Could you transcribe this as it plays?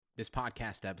This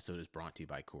podcast episode is brought to you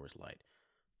by Coors Light.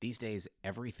 These days,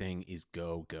 everything is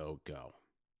go, go, go.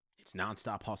 It's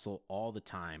nonstop hustle all the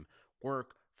time.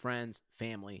 Work, friends,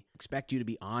 family expect you to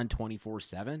be on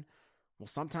 24/7. Well,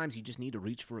 sometimes you just need to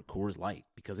reach for a Coors Light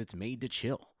because it's made to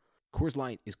chill. Coors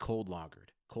Light is cold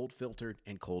lagered, cold filtered,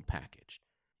 and cold packaged.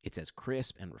 It's as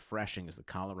crisp and refreshing as the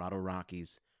Colorado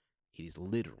Rockies. It is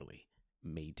literally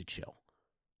made to chill.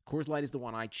 Coors Light is the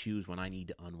one I choose when I need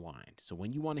to unwind. So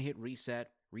when you want to hit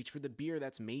reset, reach for the beer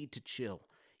that's made to chill.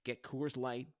 Get Coors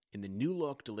Light in the new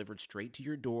look delivered straight to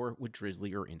your door with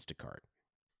Drizzly or Instacart.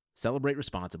 Celebrate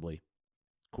responsibly.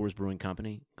 Coors Brewing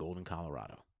Company, Golden,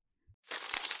 Colorado.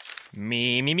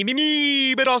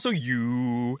 Me, but also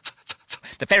you.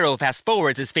 The Pharaoh fast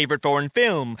forwards his favorite foreign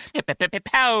film,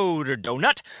 Powder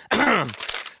Donut.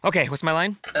 Okay, what's my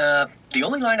line? The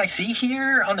only line I see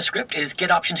here on the script is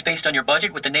get options based on your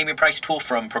budget with the Name Your Price tool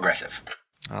from Progressive.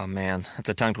 Oh man, that's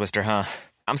a tongue twister, huh?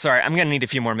 I'm sorry, I'm gonna need a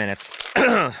few more minutes.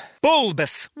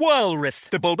 Bulbous Walrus,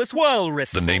 the Bulbous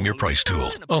Walrus. The Name Your Price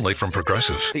tool, only from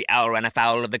Progressive. The owl ran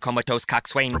afoul of the comatose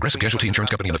coxswain. Progressive Casualty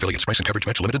Insurance Company and affiliates. Price and coverage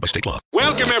match limited by state law.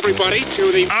 Welcome, everybody,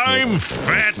 to the I'm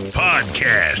Fat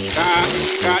podcast.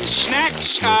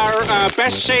 Snacks are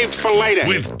best saved for later.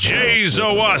 With Jay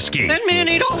Zawoski That man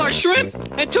ate all our shrimp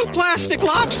and 2 plastic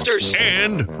lobsters.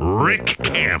 and Rick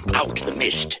Camp. Out of the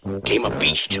mist came a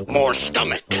beast more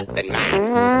stomach than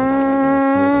man.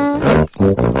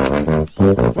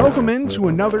 Welcome into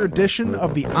another edition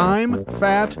of the I'm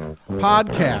Fat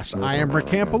podcast. I am Rick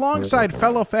Camp alongside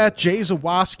fellow fat Jay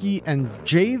Zawoski. And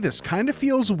Jay, this kind of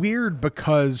feels weird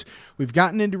because we've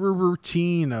gotten into a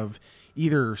routine of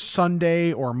either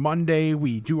Sunday or Monday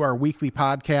we do our weekly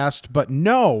podcast. But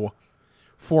no,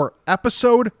 for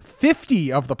episode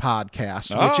 50 of the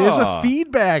podcast, which is a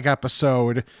feedback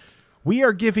episode, we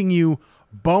are giving you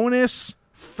bonus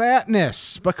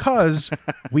fatness because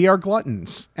we are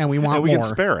gluttons and we want and we more. can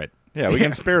spare it. Yeah, we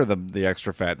can spare them the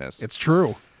extra fatness. It's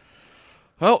true.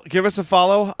 Well, give us a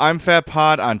follow. I'm Fat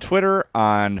Pod on Twitter,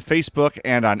 on Facebook,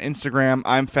 and on Instagram.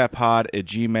 I'm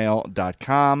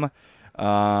fatpod@gmail.com.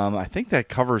 I think that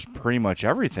covers pretty much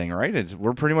everything, right?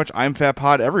 We're pretty much I'm Fat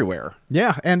Pod everywhere.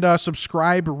 Yeah, and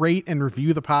subscribe, rate, and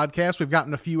review the podcast. We've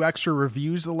gotten a few extra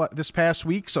reviews this past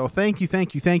week, so thank you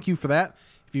for that.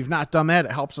 If you've not done that,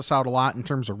 it helps us out a lot in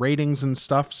terms of ratings and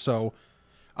stuff, so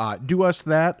do us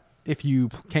that if you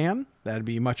can. That'd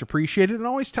be much appreciated, and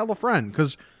always tell a friend,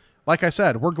 because, like I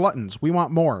said, we're gluttons. We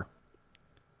want more,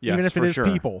 Yes, even if it is sure.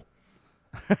 people.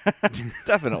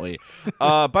 Definitely.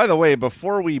 By the way,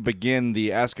 before we begin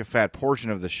the Ask a Fat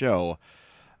portion of the show,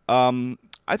 I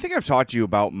think I've talked to you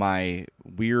about my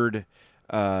the weird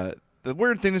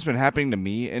thing that's been happening to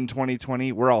me in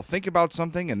 2020, where I'll think about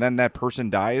something and then that person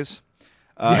dies.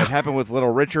 It happened with Little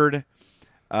Richard.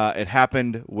 It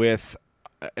happened with,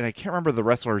 and I can't remember the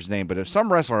wrestler's name, but if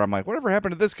some wrestler, I'm like, whatever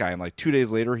happened to this guy? And like 2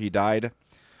 days later, he died.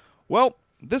 Well,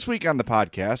 this week on the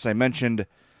podcast, I mentioned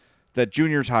that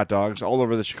Junior's Hot Dogs all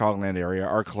over the Chicagoland area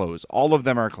are closed. All of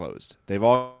them are closed. They've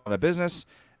all gone out of business.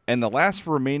 And the last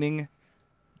remaining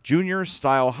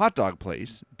Junior-style hot dog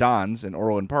place, Don's in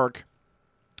Orland Park,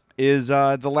 is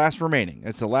the last remaining.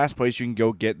 It's the last place you can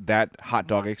go get that hot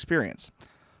dog experience.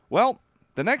 Well,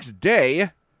 the next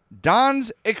day,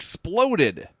 Don's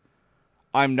exploded.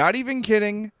 I'm not even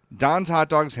kidding. Don's Hot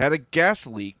Dogs had a gas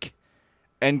leak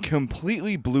and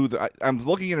completely blew I'm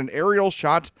looking at an aerial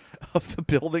shot of the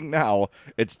building now.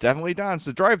 It's definitely Don's.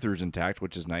 The drive-thru's intact,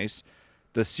 which is nice.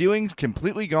 The ceiling's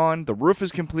completely gone. The roof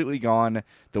is completely gone.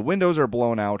 The windows are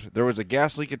blown out. There was a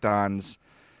gas leak at Don's.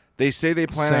 They say they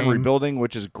plan on rebuilding,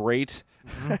 which is great.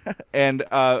 And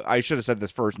I should have said this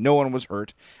first. No one was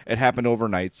hurt. It happened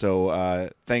overnight,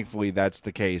 so thankfully that's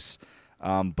the case.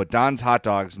 But Don's Hot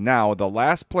Dogs, now the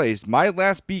last place, my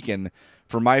last beacon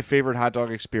for my favorite hot dog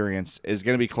experience, is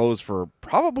going to be closed for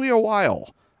probably a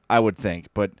while, I would think.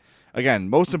 But again,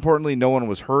 most importantly, no one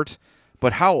was hurt.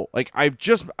 But how? Like, I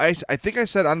think I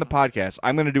said on the podcast,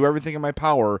 I'm going to do everything in my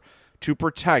power to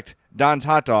protect Don's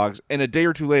Hot Dogs. And a day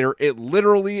or two later, it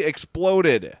literally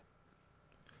exploded.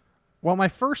 Well, my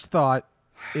first thought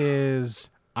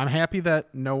is I'm happy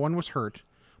that no one was hurt.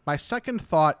 My second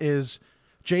thought is,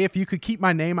 Jay, if you could keep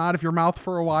my name out of your mouth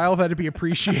for a while, that'd be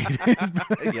appreciated.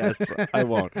 Yes, I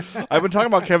won't. I've been talking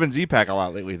about Kevin Zepak a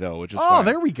lot lately, though, which is fine. Oh,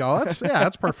 there we go.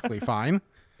 That's perfectly fine.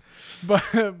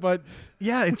 But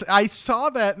yeah, I saw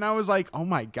that and I was like, oh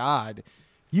my God,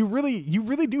 you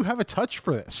really do have a touch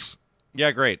for this.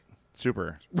 Yeah, great.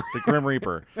 Super. The Grim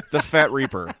Reaper. The Fat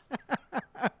Reaper.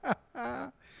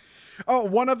 Oh,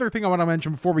 one other thing I want to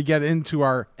mention before we get into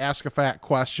our Ask a Fat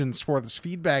questions for this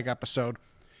feedback episode.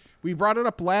 We brought it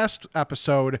up last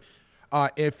episode.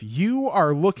 If you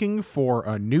are looking for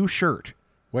a new shirt,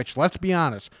 which, let's be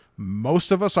honest,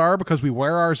 most of us are because we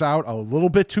wear ours out a little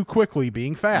bit too quickly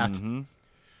being fat,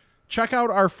 check out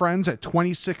our friends at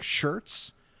 26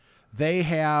 Shirts. They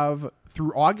have,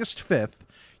 through August 5th,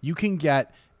 you can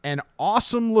get an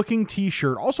awesome looking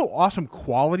t-shirt, also awesome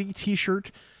quality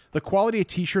t-shirt. The quality of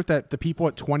t-shirt that the people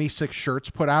at 26 Shirts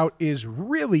put out is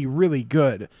really, really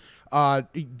good. A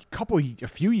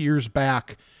few years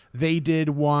back, they did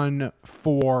one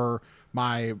for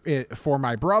my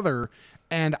brother,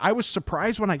 and I was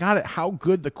surprised when I got it how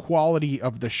good the quality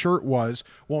of the shirt was.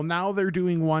 Well, now they're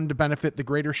doing one to benefit the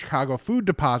Greater Chicago Food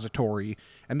Depository,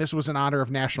 and this was in honor of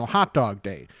National Hot Dog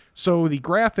Day. So the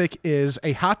graphic is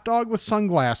a hot dog with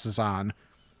sunglasses on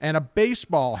and a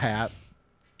baseball hat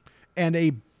and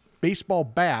a baseball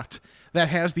bat that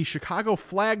has the Chicago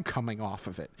flag coming off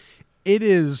of it. It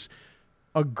is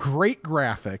a great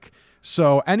graphic.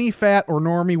 So any fat or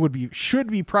normie should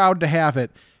be proud to have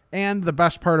it. And the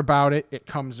best part about it, it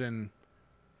comes in,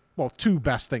 well, two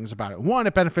best things about it. One,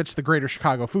 it benefits the Greater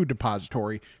Chicago Food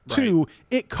Depository. Right. Two,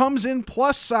 it comes in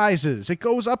plus sizes. It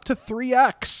goes up to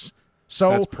 3X. So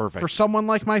that's perfect for someone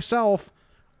like myself,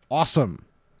 awesome.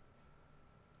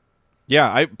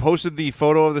 Yeah, I posted the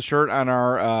photo of the shirt on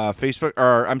our on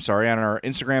our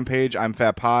Instagram page, I'm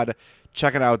Fat Pod.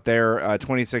 Check it out there.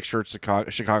 26 Shirts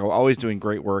Chicago, always doing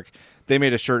great work. They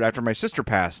made a shirt after my sister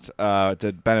passed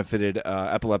that benefited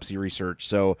epilepsy research.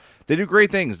 So they do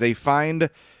great things. They find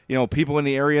people in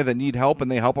the area that need help, and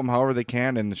they help them however they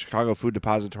can. And the Chicago Food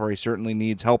Depository certainly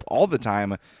needs help all the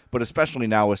time, but especially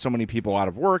now with so many people out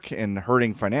of work and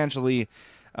hurting financially.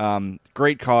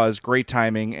 Great cause, great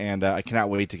timing, and I cannot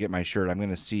wait to get my shirt. I'm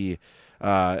going to see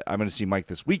Mike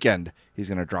this weekend. He's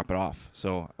going to drop it off.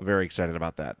 So I'm very excited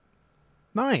about that.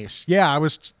 Nice. Yeah, I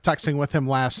was texting with him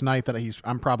last night that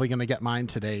I'm probably going to get mine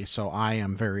today, so I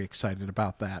am very excited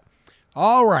about that.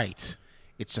 All right.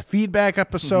 It's a feedback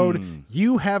episode.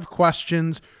 You have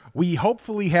questions. We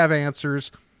hopefully have answers.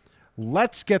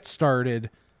 Let's get started.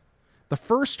 The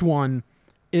first one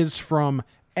is from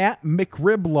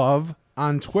 @McRiblove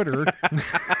on Twitter.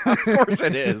 Of course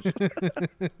it is.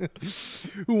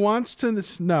 Who wants to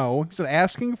know, he said,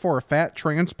 asking for a fat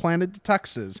transplanted to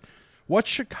Texas. What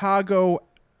Chicago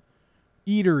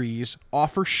eateries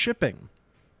offer shipping?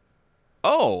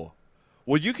 Oh,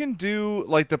 well, you can do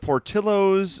like the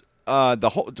Portillo's.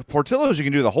 The Portillo's, you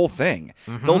can do the whole thing.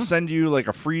 They'll send you like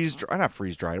a not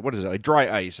freeze dried. What is it? Like dry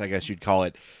ice, I guess you'd call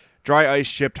it. Dry ice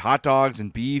shipped hot dogs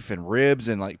and beef and ribs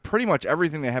and like pretty much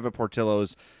everything they have at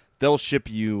Portillo's. They'll ship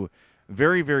you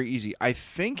very, very easy. I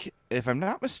think, if I'm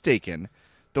not mistaken,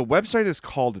 the website is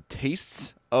called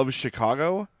Tastes of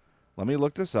Chicago. Let me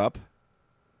look this up.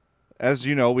 As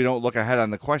you know, we don't look ahead on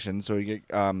the question, so you get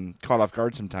caught off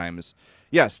guard sometimes.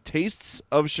 Yes, Tastes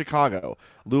of Chicago.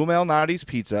 Lou Malnati's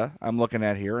Pizza, I'm looking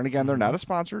at here. And again, they're not a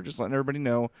sponsor, just letting everybody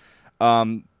know.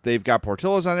 They've got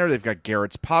Portillo's on there. They've got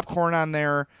Garrett's Popcorn on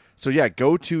there. So, yeah,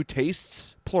 go to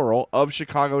tastes, plural, of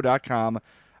Chicago.com.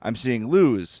 I'm seeing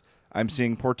Lou's. I'm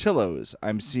seeing Portillo's.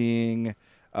 I'm seeing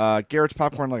Garrett's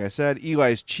Popcorn, like I said.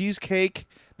 Eli's Cheesecake.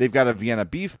 They've got a Vienna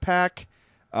Beef Pack.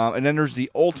 And then there's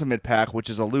the Ultimate Pack, which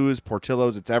is a Lou's,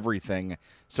 Portillo's, it's everything.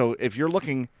 So if you're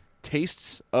looking,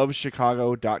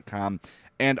 tastesofchicago.com.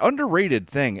 And underrated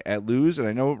thing at Lou's, and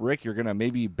I know, Rick, you're going to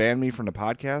maybe ban me from the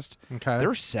podcast. Okay.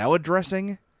 Their salad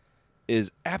dressing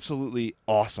is absolutely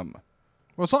awesome.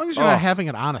 Well, as long as you're not having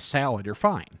it on a salad, you're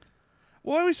fine.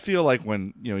 Well, I always feel like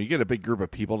when you get a big group of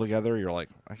people together, you're like,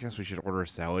 I guess we should order a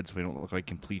salad so we don't look like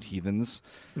complete heathens.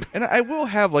 And I will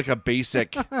have like a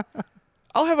basic...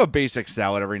 I'll have a basic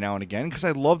salad every now and again because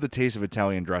I love the taste of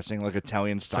Italian dressing, like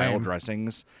Italian-style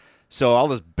dressings. So I'll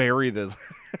just bury the...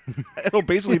 It'll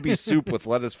basically be soup with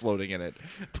lettuce floating in it.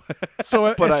 So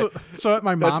at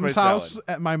my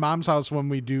mom's house, when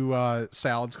we do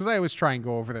salads, because I always try and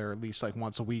go over there at least like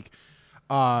once a week,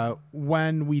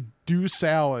 when we do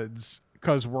salads,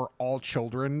 because we're all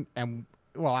children, and,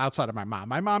 well, outside of my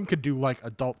mom could do like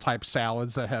adult-type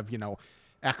salads that have,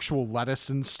 actual lettuce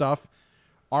and stuff.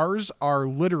 Ours are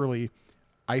literally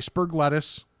iceberg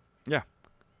lettuce,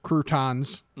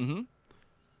 croutons.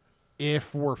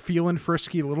 If we're feeling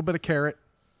frisky, a little bit of carrot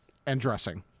and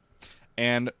dressing,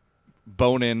 and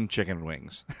bone-in chicken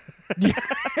wings. Yeah,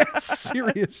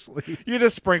 seriously, you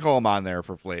just sprinkle them on there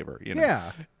for flavor.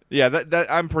 Yeah. That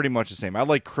I'm pretty much the same. I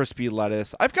like crispy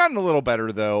lettuce. I've gotten a little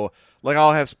better though. Like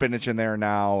I'll have spinach in there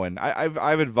now, and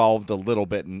I've evolved a little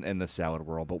bit in the salad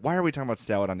world. But why are we talking about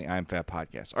salad on the I'm Fat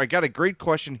podcast? All right, got a great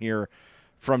question here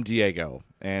from Diego,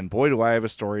 and boy, do I have a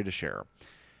story to share.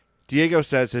 Diego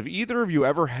says, have either of you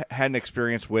ever had an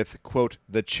experience with, quote,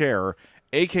 the chair,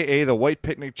 a.k.a. the white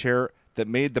picnic chair that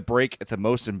made the break at the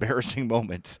most embarrassing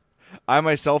moment. I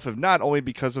myself have not only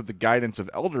because of the guidance of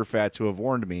elder fats who have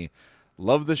warned me,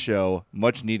 love the show,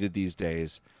 much needed these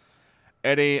days.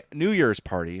 At a New Year's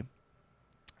party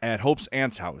at Hope's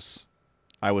aunt's house,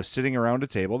 I was sitting around a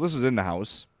table. This was in the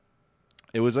house.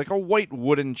 It was like a white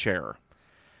wooden chair.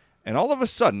 And all of a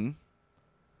sudden,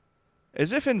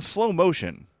 as if in slow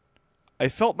motion, I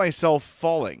felt myself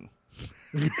falling.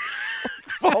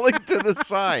 Falling to the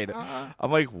side.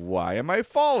 I'm like, why am I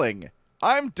falling?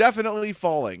 I'm definitely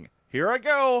falling. Here I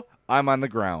go. I'm on the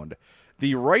ground.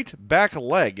 The right back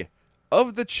leg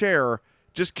of the chair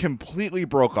just completely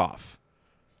broke off.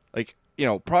 Like, you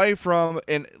know, probably from,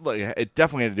 and look, it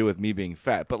definitely had to do with me being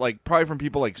fat, but like probably from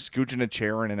people like scooching a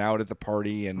chair in and out at the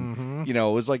party, and you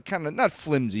know, it was like kind of not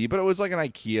flimsy, but it was like an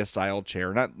IKEA style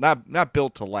chair, not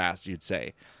built to last, you'd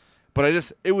say. But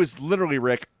it was literally,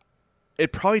 Rick,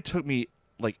 it probably took me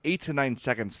like 8 to 9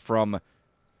 seconds from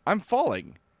I'm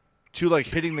falling to like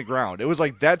hitting the ground. It was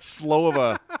like that slow of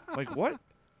a like, what?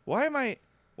 Why am I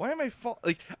falling?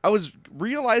 Like, I was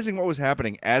realizing what was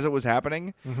happening as it was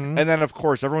happening, and then of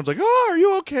course everyone's like, "Oh, are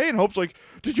you okay?" And Hope's like,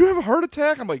 "Did you have a heart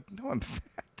attack?" I'm like, "No, I'm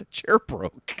fat. The chair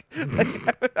broke.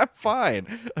 Like, I'm fine."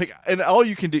 Like, and all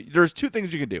you can do, there's two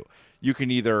things you can do. You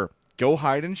can either go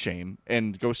hide in shame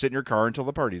and go sit in your car until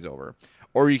the party's over,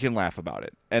 or you can laugh about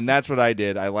it. And that's what I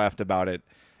did. I laughed about it,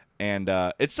 and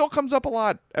it still comes up a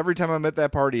lot every time I'm at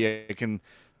that party.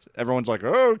 Everyone's like,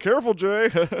 "Oh, careful, Jay."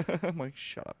 I'm like,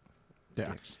 "Shut up."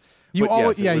 Yeah. Dicks. You But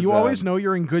always, yes, it was, you always know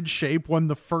you're in good shape when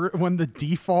the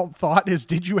default thought is,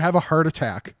 "Did you have a heart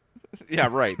attack?" Yeah,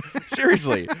 right.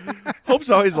 Seriously. Hope's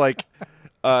always like,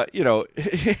 you know,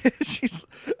 she's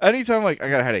anytime like, I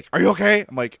got a headache. Are you okay?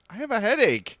 I'm like, I have a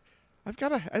headache.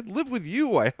 I live with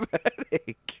you. I have a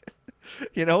headache.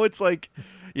 You know, it's like,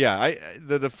 yeah,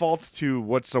 the default to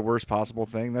what's the worst possible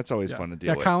thing. That's always fun to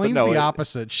deal with. Yeah, Colleen's But no, the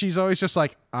opposite. She's always just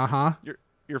like,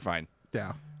 You're fine.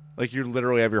 Yeah. Like you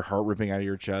literally have your heart ripping out of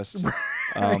your chest.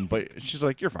 But she's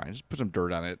like, you're fine. Just put some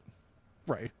dirt on it.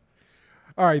 Right.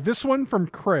 All right, this one from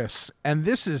Chris, and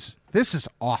this is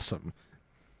awesome.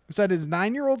 It said his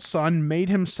 9-year-old son made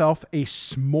himself a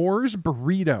s'mores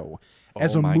burrito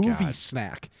as a movie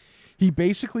snack. He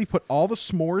basically put all the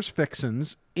s'mores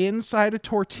fixins inside a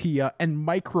tortilla and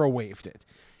microwaved it.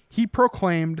 He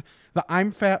proclaimed the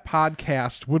I'm Fat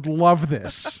podcast would love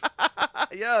this.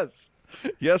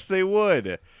 Yes, they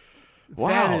would.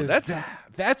 Wow, that's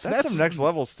some next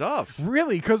level stuff.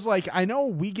 Really, because like I know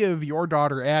we give your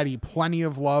daughter Addie plenty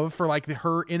of love for like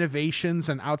her innovations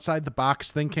and outside the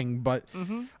box thinking, but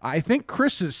I think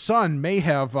Chris's son may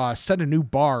have set a new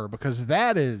bar because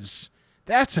that's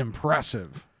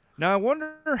impressive. Now I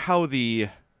wonder how the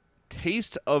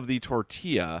taste of the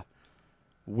tortilla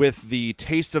with the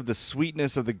taste of the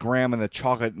sweetness of the graham and the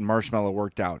chocolate and marshmallow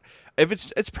worked out. If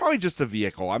it's probably just a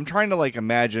vehicle. I'm trying to like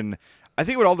imagine. I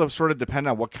think it would all sort of depend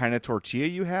on what kind of tortilla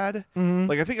you had.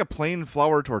 Like I think a plain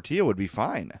flour tortilla would be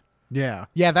fine. Yeah,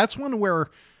 that's one where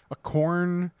a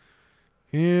corn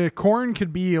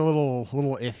could be a little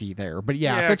iffy there. But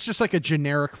yeah, if it's just like a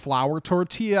generic flour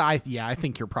tortilla, I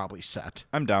think you're probably set.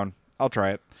 I'm down. I'll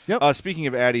try it. Yep. Speaking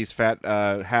of Addie's fat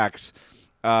hacks,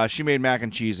 she made mac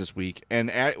and cheese this week. And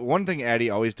one thing Addie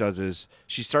always does is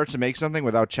she starts to make something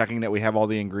without checking that we have all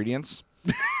the ingredients.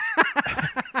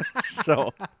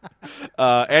 So,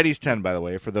 Addie's 10, by the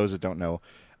way, for those that don't know.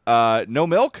 No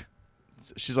milk?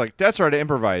 She's like, that's right, I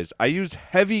improvised. I used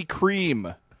heavy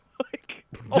cream. Like,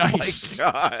 nice. Oh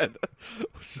my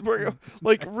God.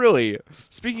 Like, really,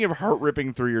 speaking of heart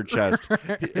ripping through your chest,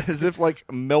 as if like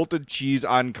melted cheese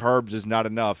on carbs is not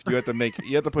enough. You have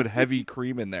to put heavy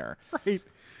cream in there. Right.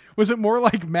 Was it more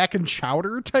like mac and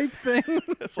chowder type thing?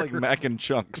 It's like mac and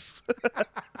chunks.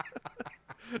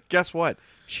 Guess what?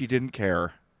 She didn't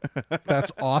care.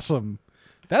 That's awesome.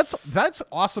 That's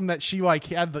awesome that she like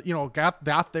had the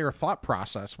got their thought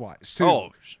process wise too. Oh,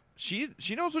 she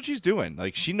knows what she's doing.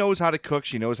 Like she knows how to cook.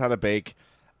 She knows how to bake.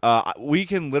 We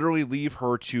can literally leave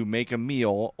her to make a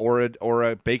meal or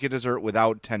bake a dessert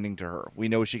without tending to her. We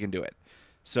know she can do it.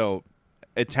 So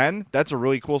at 10, that's a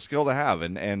really cool skill to have.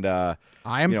 And I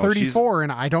am 34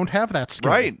 and I don't have that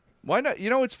skill. Right. Why not? You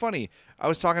know, it's funny. I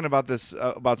was talking about this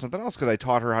about something else because I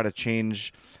taught her how to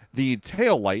change the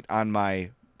tail light on my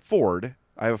Ford.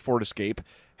 I have a Ford Escape,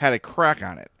 had a crack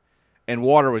on it, and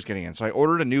water was getting in. So I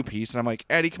ordered a new piece, and I'm like,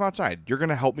 Addie, come outside. You're going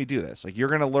to help me do this. Like, you're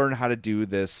going to learn how to do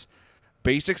this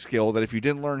basic skill that if you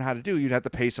didn't learn how to do, you'd have to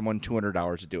pay someone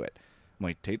 $200 to do it. I'm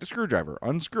like, take the screwdriver,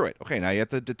 unscrew it. Okay, now you have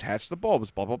to detach the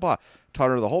bulbs, blah, blah, blah. Taught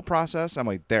her the whole process. I'm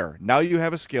like, there. Now you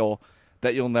have a skill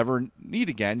that you'll never need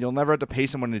again. You'll never have to pay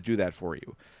someone to do that for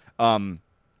you.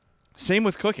 Same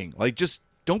with cooking. Like, just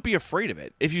don't be afraid of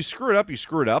it. If you screw it up, you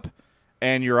screw it up,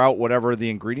 and you're out whatever the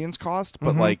ingredients cost.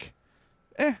 But like,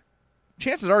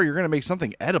 chances are you're going to make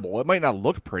something edible. It might not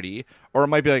look pretty, or it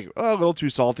might be like, oh, a little too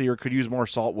salty, or could use more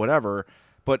salt, whatever.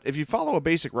 But if you follow a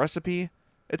basic recipe,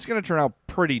 it's going to turn out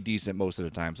pretty decent most of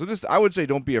the time. So I would say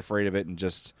don't be afraid of it and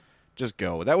just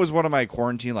go. That was one of my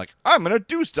quarantine, like, I'm going to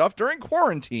do stuff during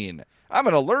quarantine. I'm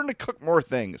going to learn to cook more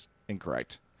things.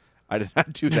 Incorrect. I did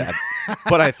not do that.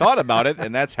 But I thought about it,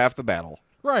 and that's half the battle.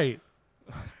 Right.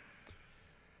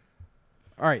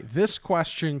 All right, this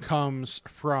question comes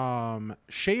from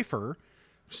Schaefer,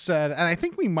 said, and I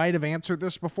think we might have answered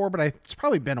this before, but it's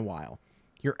probably been a while.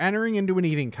 You're entering into an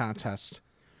eating contest.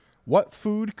 What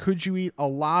food could you eat a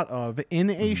lot of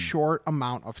in a short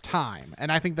amount of time?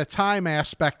 And I think the time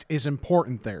aspect is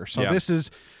important there. So this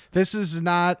is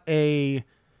not a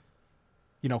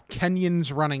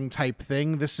Kenyans running type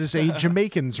thing. This is a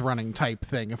Jamaicans running type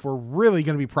thing. If we're really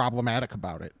going to be problematic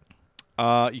about it.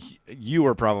 You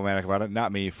were problematic about it,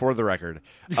 not me, for the record.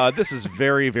 This is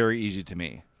very, very easy to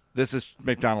me. This is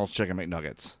McDonald's Chicken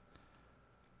McNuggets.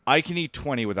 I can eat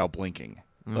 20 without blinking.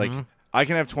 Like, I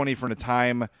can have 20 from the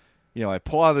time, I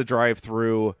pull out of the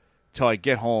drive-thru till I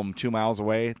get home 2 miles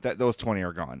away. Those 20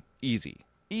 are gone. Easy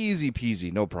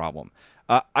peasy, no problem.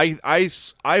 I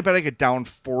bet I could down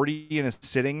 40 in a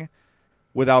sitting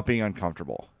without being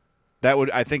uncomfortable.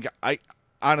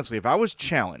 Honestly, if I was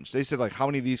challenged, they said, like, how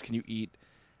many of these can you eat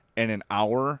in an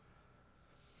hour?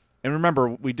 And remember,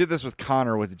 we did this with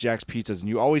Connor with the Jack's Pizzas, and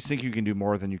you always think you can do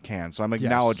more than you can. So I'm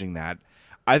acknowledging that.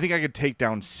 I think I could take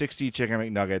down 60 Chicken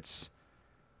McNuggets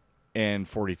in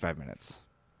 45 minutes.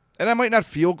 And I might not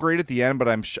feel great at the end, but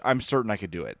I'm certain I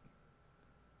could do it.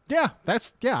 Yeah,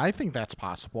 I think that's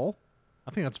possible.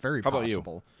 I think that's very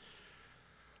possible.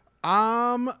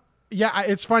 How about you? Yeah,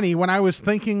 it's funny when I was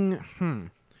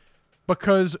thinking,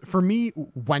 because for me,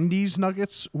 Wendy's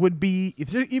nuggets would be,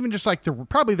 even just like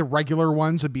probably the regular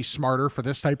ones would be smarter for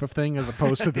this type of thing as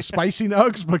opposed to the spicy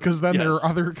nugs, because then there are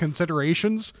other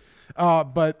considerations.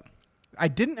 But I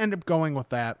didn't end up going with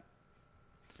that.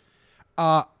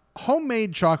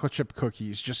 Homemade chocolate chip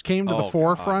cookies just came to the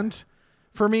forefront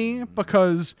for me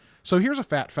because, so here's a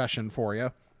fat fashion for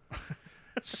you.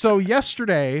 So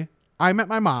yesterday I'm at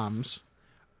my mom's.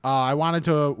 I wanted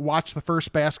to watch the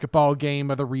first basketball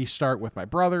game of the restart with my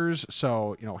brothers.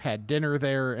 So, had dinner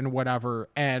there and whatever.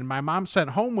 And my mom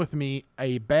sent home with me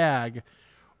a bag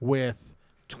with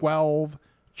 12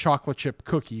 chocolate chip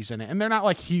cookies in it. And they're not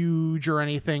like huge or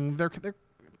anything. They're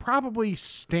probably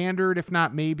standard, if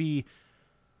not maybe.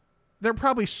 They're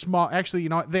probably small. Actually,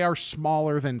 they are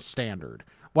smaller than standard.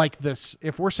 Like this,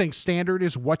 if we're saying standard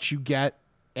is what you get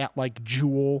at like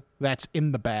Jewel that's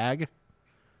in the bag.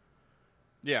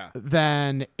 Yeah.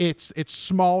 Then it's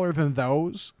smaller than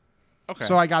those. Okay.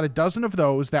 So I got a dozen of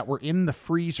those that were in the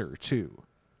freezer too.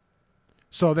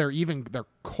 So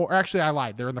actually I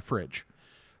lied. They're in the fridge.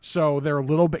 So they're a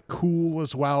little bit cool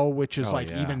as well, which is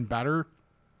even better.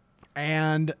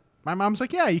 And my mom's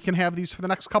like, yeah, you can have these for the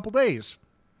next couple days.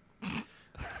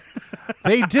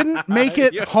 They didn't make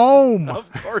it home.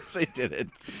 Of course they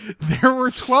didn't. There were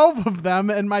 12 of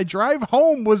them, and my drive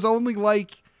home was only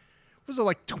like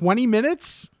 20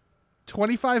 minutes?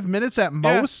 25 minutes at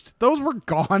most? Yeah. Those were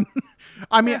gone.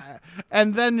 I mean,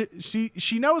 and then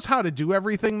she knows how to do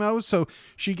everything, though, so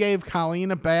she gave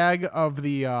Colleen a bag of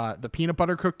the peanut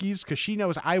butter cookies because she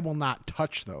knows I will not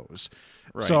touch those.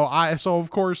 Right. So of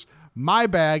course, my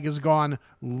bag is gone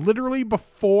literally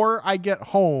before I get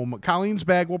home. Colleen's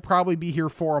bag will probably be here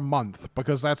for a month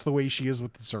because that's the way she is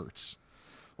with desserts.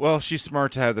 Well, she's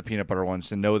smart to have the peanut butter ones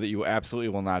to know that you absolutely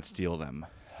will not steal them.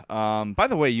 By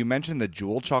the way, you mentioned the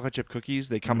Jewel chocolate chip cookies.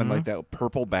 They come in like that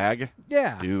purple bag.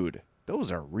 Yeah. Dude,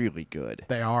 those are really good.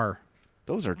 They are.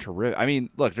 Those are terrific. I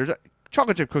mean, look,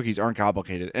 chocolate chip cookies aren't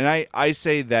complicated. And I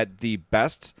say that the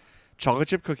best chocolate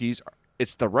chip cookies,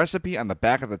 it's the recipe on the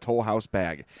back of the Toll House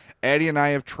bag. Addie and I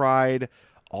have tried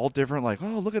all different, like,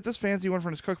 oh, look at this fancy one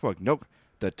from his cookbook. Nope.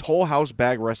 The Toll House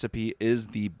bag recipe is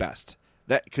the best.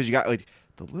 That because you got like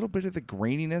the little bit of the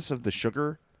graininess of the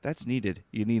sugar. That's needed.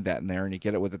 You need that in there, and you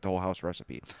get it with the Toll House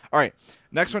recipe. All right,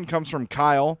 next one comes from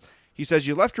Kyle. He says,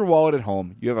 you left your wallet at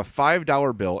home. You have a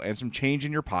 $5 bill and some change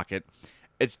in your pocket.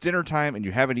 It's dinner time, and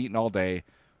you haven't eaten all day.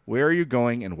 Where are you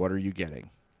going, and what are you getting?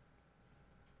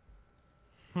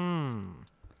 Now,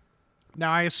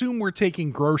 I assume we're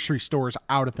taking grocery stores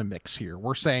out of the mix here.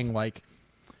 We're saying, like,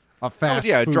 a fast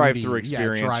food drive-through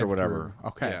experience or whatever.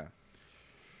 Okay.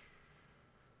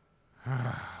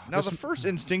 Yeah. Now, the first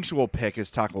instinctual pick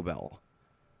is Taco Bell,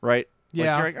 right?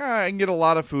 Yeah. Like you're like, I can get a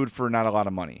lot of food for not a lot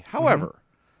of money. However,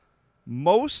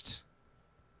 most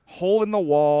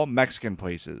hole-in-the-wall Mexican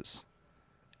places,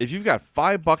 if you've got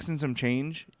 $5 and some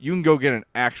change, you can go get an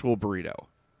actual burrito.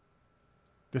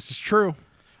 This is true.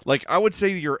 Like, I would say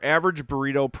your average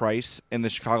burrito price in the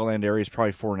Chicagoland area is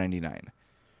probably $4.99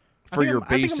 for your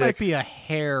basic. I think it might be a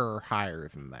hair higher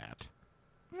than that.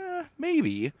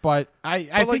 Maybe, but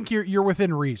I think you're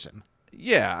within reason.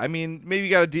 Yeah, I mean, maybe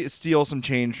you got to steal some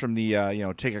change from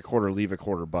the take a quarter, leave a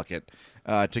quarter bucket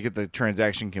to get the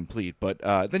transaction complete. But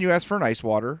then you ask for an ice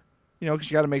water, because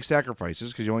you got to make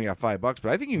sacrifices because you only got $5. But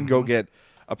I think you can go get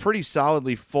a pretty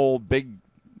solidly full, big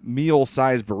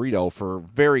meal-sized burrito for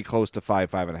very close to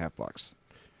 $5.50.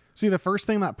 See, the first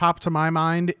thing that popped to my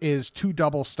mind is 2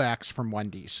 double stacks from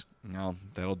Wendy's. No,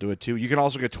 that'll do it too. You can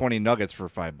also get 20 nuggets for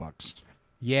 $5.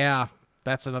 Yeah,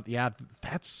 that's enough. Yeah,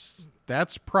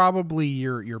 that's probably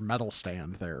your medal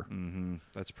stand there. Mm-hmm.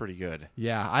 That's pretty good.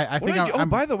 Yeah, I think.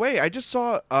 By the way, I just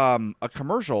saw a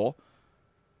commercial.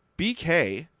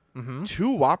 BK,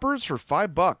 2 Whoppers for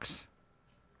 $5.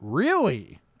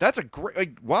 Really? That's a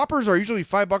great. Whoppers are usually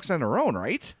 $5 on their own,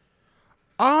 right?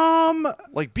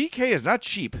 Like BK is not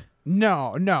cheap.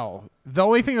 No. The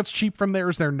only thing that's cheap from there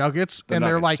is their nuggets,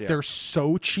 they're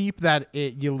so cheap that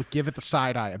you'll give it the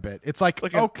side eye a bit. It's like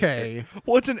okay.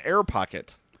 Well, it's an air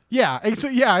pocket. Yeah,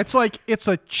 it's like it's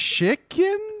a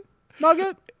chicken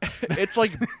nugget. It's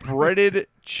like breaded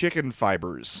chicken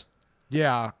fibers.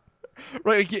 Yeah.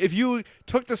 Right. If you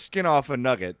took the skin off a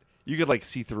nugget, you could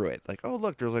see through it. Like, oh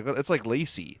look, there's it's like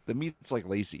lacy. The meat's like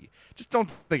lacy. Just don't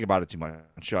think about it too much.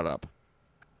 Shut up.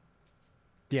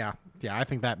 Yeah, I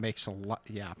think that makes a lot.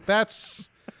 Yeah, that's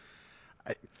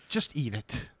just eat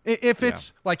it. If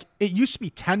it's like it used to be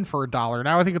 10 for $1,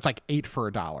 now I think it's like 8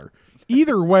 for $1.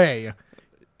 Either way,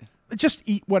 just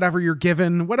eat whatever you're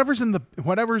given, whatever's in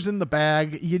the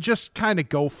bag. You just kind of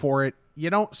go for it. You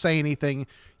don't say anything.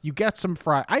 You get some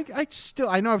fries.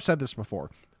 I know I've said this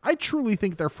before. I truly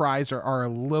think their fries are a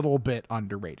little bit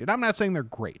underrated. I'm not saying they're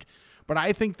great, but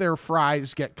I think their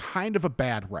fries get kind of a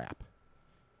bad rap.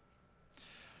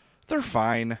 They're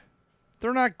fine.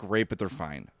 They're not great, but they're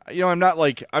fine. I'm not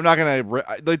gonna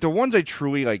the ones I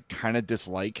truly kind of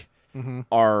dislike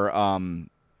are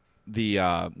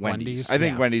the Wendy's. I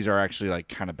think Wendy's are actually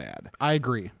kind of bad. I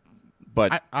agree.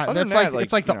 But that's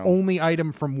it's like the only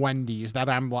item from Wendy's that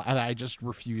I just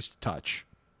refuse to touch.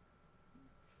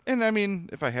 And I mean,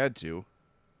 if I had to,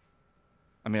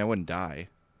 I wouldn't die.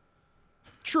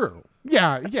 True.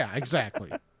 Yeah,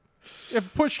 exactly.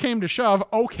 If push came to shove,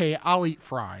 okay, I'll eat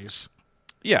fries.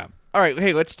 Yeah. All right.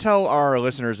 Hey, let's tell our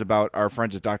listeners about our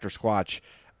friends at Dr. Squatch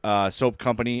Soap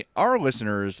Company. Our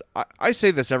listeners, I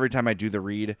say this every time I do the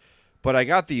read, but I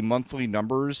got the monthly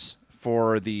numbers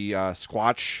for the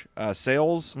Squatch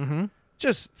sales. Mm-hmm.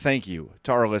 Just thank you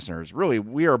to our listeners. Really,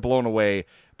 we are blown away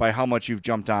by how much you've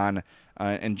jumped on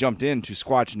and jumped into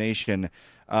Squatch Nation.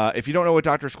 If you don't know what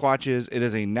Dr. Squatch is, it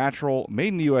is a natural, made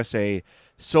in the USA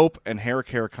soap and hair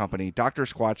care company.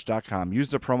 drsquatch.com. Use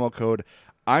the promo code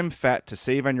I'm Fat to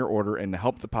save on your order and to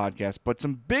help the podcast. But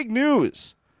some big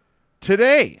news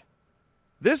today.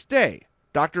 This day,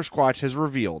 Dr. Squatch has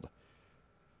revealed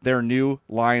their new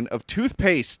line of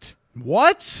toothpaste.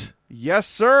 What? Yes,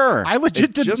 sir. I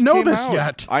legit didn't know this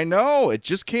yet. I know. It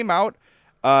just came out.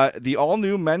 The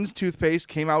all-new men's toothpaste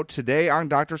came out today on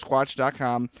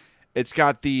drsquatch.com. It's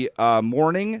got the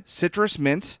morning citrus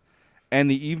mint and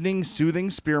the evening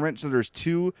soothing spearmint. So there's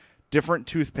 2 different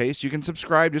toothpaste. You can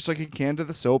subscribe just like you can to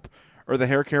the soap or the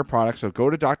hair care product. So go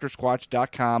to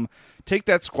drsquatch.com. Take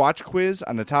that Squatch quiz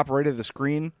on the top right of the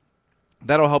screen.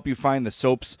 That'll help you find the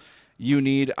soaps you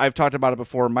need. I've talked about it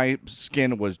before. My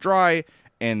skin was dry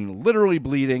and literally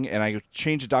bleeding, and I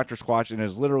changed to Dr. Squatch, and it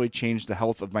has literally changed the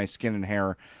health of my skin and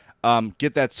hair.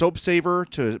 Get that soap saver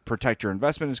to protect your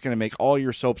investment. It's going to make all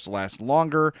your soaps last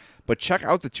longer. But check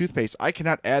out the toothpaste. I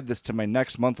cannot add this to my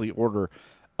next monthly order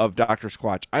of Dr.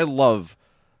 Squatch. I love,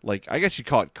 I guess you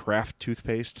call it craft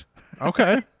toothpaste.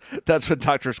 Okay. That's what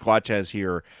Dr. Squatch has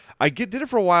here. I did it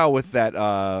for a while with that,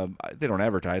 they don't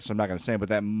advertise, so I'm not going to say it, but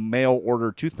that mail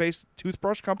order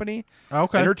toothbrush company.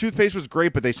 Okay. And her toothpaste was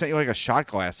great, but they sent you a shot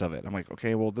glass of it. I'm like,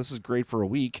 okay, well, this is great for a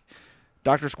week.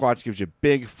 Dr. Squatch gives you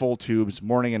big, full tubes,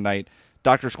 morning and night.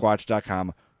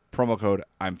 drsquatch.com, promo code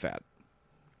I'm Fat.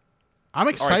 I'm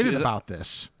excited about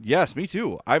this. Yes, me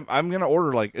too. I'm going to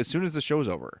order as soon as the show's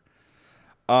over.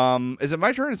 Is it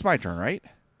my turn? It's my turn, right?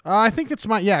 I think it's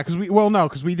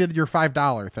because we did your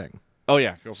 $5 thing. Oh,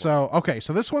 yeah. Go for it. Okay,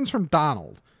 so this one's from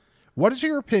Donald. What is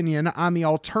your opinion on the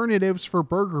alternatives for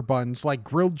burger buns like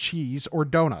grilled cheese or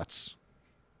donuts?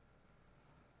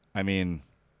 I mean,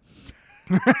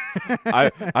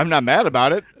 I'm not mad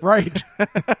about it. Right.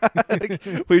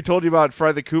 We told you about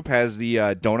Fry the Coop has the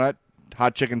donut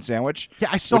hot chicken sandwich. Yeah,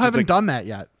 I still haven't done that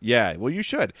yet. Yeah, well, you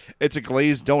should. It's a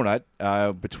glazed donut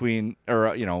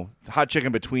hot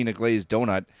chicken between a glazed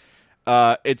donut.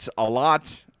 It's a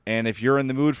lot, and if you're in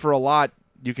the mood for a lot,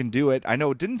 you can do it. I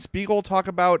know, didn't Spiegel talk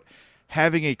about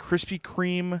having a Krispy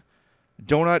Kreme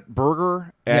donut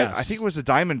burger at, yes. I think it was a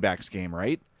Diamondbacks game,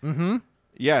 right? Mm-hmm.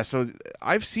 Yeah, so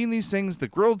I've seen these things, the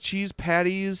grilled cheese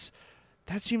patties,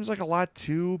 that seems like a lot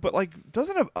too, but like,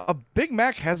 doesn't a Big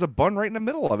Mac has a bun right in the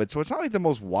middle of it, so it's not like the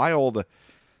most wild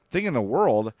thing in the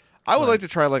world. I would like to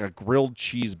try like a grilled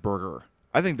cheese burger.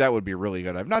 I think that would be really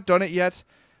good. I've not done it yet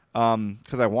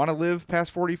because I want to live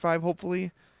past 45,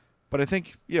 hopefully, but I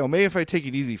think, maybe if I take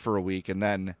it easy for a week and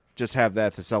then just have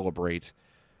that to celebrate,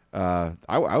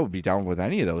 I would be down with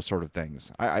any of those sort of things.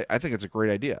 I think it's a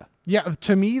great idea. Yeah,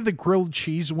 to me, the grilled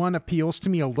cheese one appeals to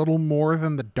me a little more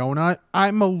than the donut.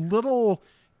 I'm a little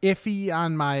iffy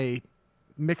on my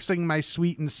mixing my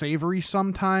sweet and savory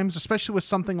sometimes, especially with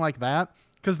something like that,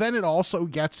 because then it also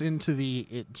gets into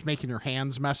it's making your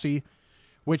hands messy,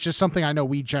 which is something I know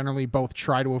we generally both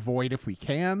try to avoid if we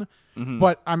can. Mm-hmm.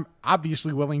 But I'm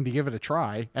obviously willing to give it a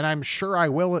try, and I'm sure I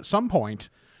will at some point.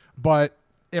 But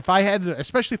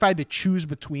especially if I had to choose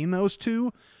between those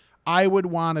two, I would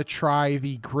want to try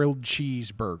the grilled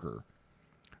cheese burger.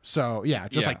 So,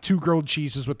 like 2 grilled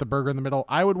cheeses with the burger in the middle.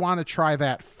 I would want to try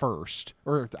that first,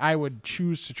 or I would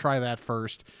choose to try that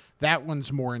first. That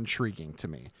one's more intriguing to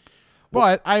me.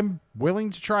 But I'm willing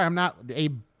to try. I'm not a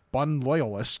bun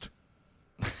loyalist,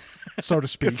 so to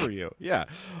speak. Good for you. Yeah.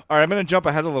 All right, I'm going to jump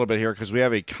ahead a little bit here because we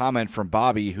have a comment from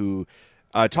Bobby who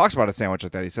talks about a sandwich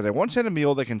like that. He said, I once had a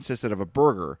meal that consisted of a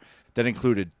burger that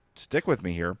included, stick with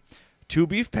me here, 2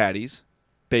 beef patties,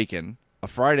 bacon, a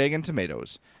fried egg, and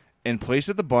tomatoes. In place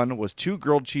of the bun was 2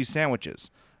 grilled cheese sandwiches.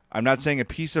 I'm not saying a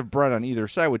piece of bread on either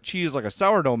side with cheese like a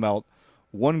sourdough melt,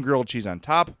 1 grilled cheese on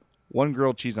top, 1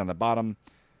 grilled cheese on the bottom.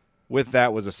 With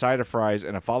that was a side of fries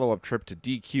and a follow-up trip to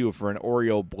DQ for an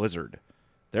Oreo Blizzard.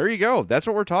 There you go. That's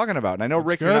what we're talking about. And I know,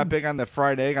 Rick, you're not big on the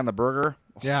fried egg on the burger.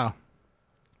 Yeah.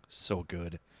 So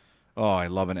good. Oh, I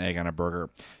love an egg on a burger.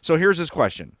 So here's his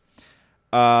question.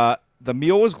 The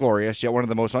meal was glorious, yet one of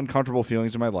the most uncomfortable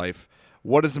feelings of my life.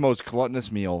 What is the most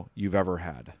gluttonous meal you've ever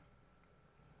had?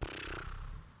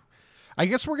 I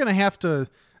guess we're going to have to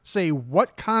say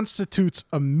what constitutes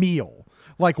a meal.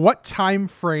 Like what time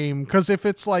frame? Because if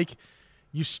it's like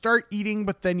you start eating,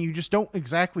 but then you just don't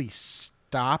exactly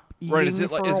stop eating. Right? Is it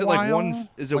like one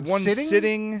sitting?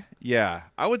 sitting? Yeah,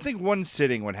 I would think one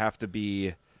sitting would have to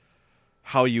be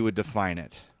how you would define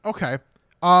it. Okay.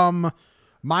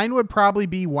 Mine would probably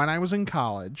be when I was in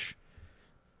college,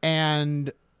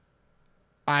 and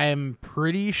I'm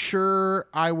pretty sure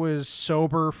I was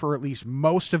sober for at least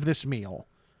most of this meal.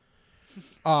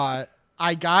 I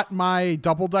got my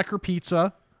double-decker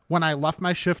pizza when I left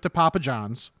my shift at Papa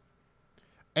John's,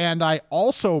 and I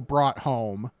also brought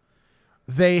home,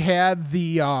 they had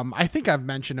the, I think I've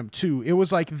mentioned them too. It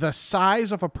was like the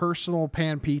size of a personal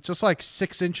pan pizza. It's like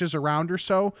 6 inches around or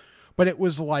so, but it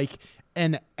was like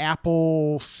an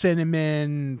apple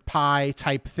cinnamon pie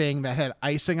type thing that had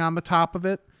icing on the top of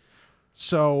it.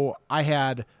 So I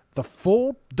had the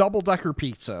full double-decker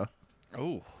pizza.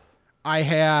 Oh. I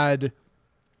had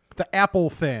the apple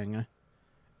thing,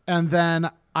 and then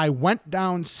I went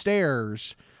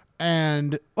downstairs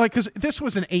and because this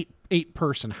was an eight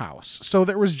person house, so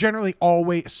there was generally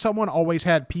someone always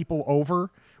had people over,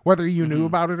 whether you knew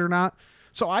about it or not.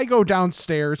 So I go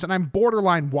downstairs and I'm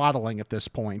borderline waddling at this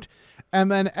point,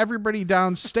 and then everybody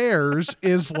downstairs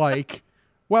is like,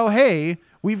 well, hey,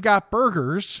 we've got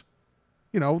burgers.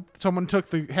 Someone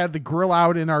had the grill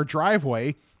out in our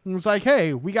driveway and was like,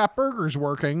 hey, we got burgers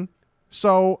working.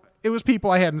 So it was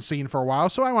people I hadn't seen for a while,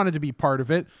 so I wanted to be part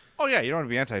of it. Oh, yeah, you don't want to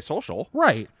be antisocial.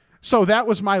 Right. So that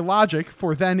was my logic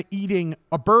for then eating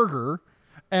a burger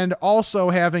and also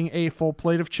having a full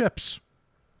plate of chips.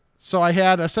 So I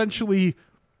had essentially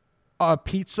a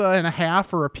pizza and a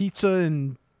half or a pizza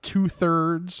and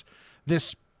 2/3,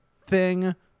 this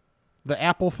thing, the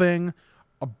apple thing,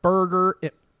 a burger.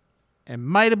 It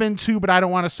might have been 2, but I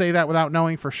don't want to say that without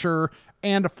knowing for sure,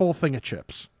 and a full thing of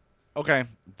chips. Okay,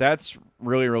 that's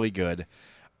really, really good.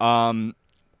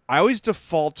 I always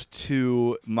default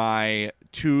to my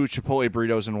 2 Chipotle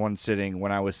burritos in one sitting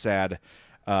when I was sad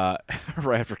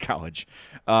right after college.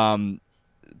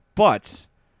 But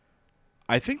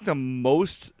I think the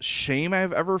most shame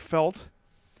I've ever felt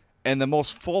and the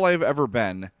most full I've ever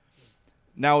been.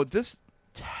 Now, this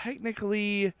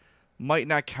technically might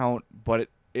not count, but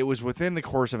it was within the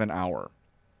course of an hour.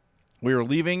 We were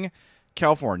leaving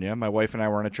California. My wife and I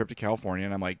were on a trip to California,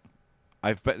 and I'm like,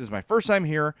 this is my first time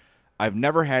here. I've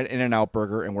never had In-N-Out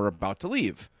Burger, and we're about to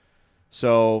leave.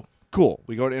 So, cool.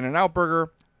 We go to In-N-Out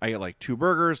Burger. I get like 2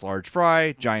 burgers, large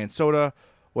fry, giant soda,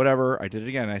 whatever. I did it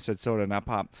again. I said soda, not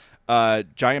pop.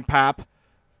 Giant pop.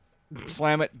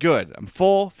 Slam it. Good. I'm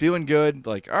full, feeling good.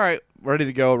 Like, all right, ready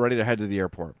to go, ready to head to the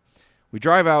airport. We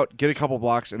drive out, get a couple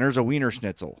blocks, and there's a Wiener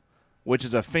Schnitzel, which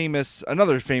is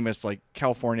another famous, like,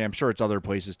 California. I'm sure it's other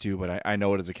places too, but I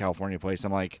know it is a California place.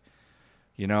 I'm like,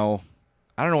 I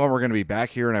don't know when we're going to be back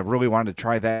here, and I really wanted to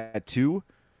try that too.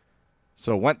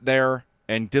 So went there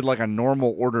and did like a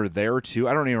normal order there too.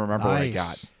 I don't even remember what I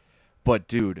got. But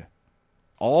dude,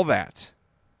 all that.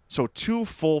 So 2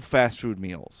 full fast food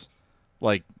meals.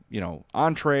 Like,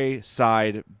 entree,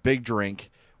 side, big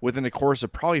drink within the course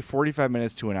of probably 45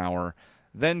 minutes to an hour.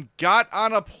 Then got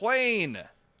on a plane.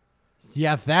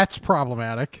 Yeah, that's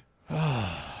problematic. Were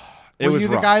you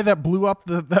the guy that blew up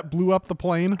the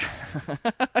plane?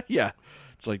 Yeah.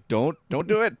 It's like, don't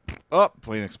do it. Oh,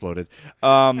 plane exploded.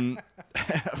 No,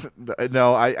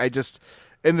 I just,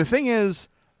 and the thing is,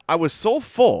 I was so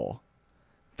full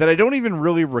that I don't even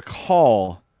really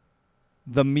recall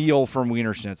the meal from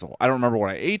Wiener Schnitzel. I don't remember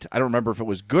what I ate. I don't remember if it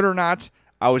was good or not.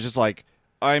 I was just like,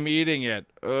 I'm eating it.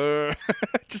 I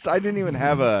didn't even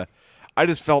have I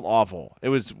just felt awful. It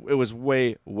was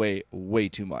way, way, way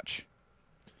too much.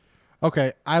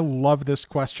 Okay, I love this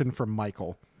question from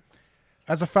Michael.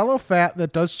 As a fellow fat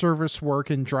that does service work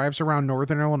and drives around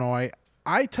Northern Illinois,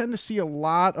 I tend to see a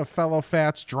lot of fellow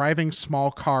fats driving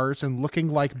small cars and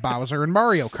looking like Bowser in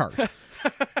Mario Kart.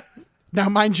 Now,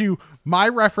 mind you, my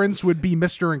reference would be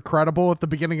Mr. Incredible at the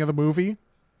beginning of the movie,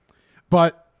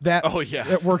 but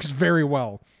it works very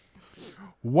well.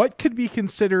 What could be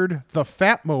considered the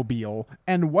Fatmobile,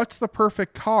 and what's the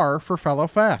perfect car for fellow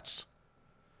fats?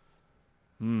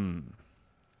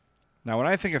 Now, when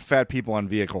I think of fat people on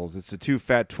vehicles, it's the 2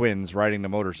 fat twins riding the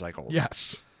motorcycles.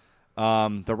 Yes.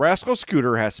 The Rascal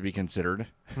Scooter has to be considered.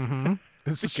 Mm-hmm.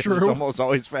 This is true. true. It's almost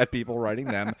always fat people riding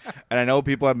them. And I know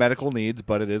people have medical needs,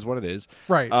 but it is what it is.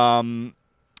 Right.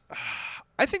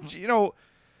 I think,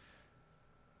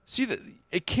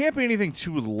 it can't be anything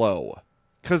too low.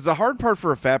 Because the hard part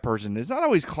for a fat person is not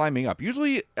always climbing up.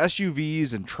 Usually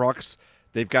SUVs and trucks,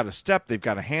 they've got a step, they've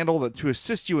got a handle to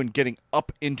assist you in getting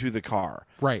up into the car.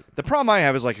 Right. The problem I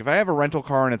have is, like, if I have a rental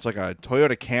car and it's like a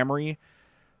Toyota Camry,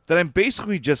 then I'm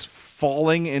basically just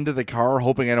falling into the car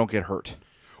hoping I don't get hurt.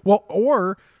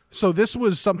 Well, so this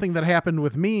was something that happened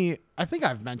with me. I think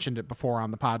I've mentioned it before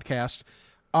on the podcast.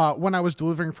 When I was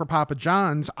delivering for Papa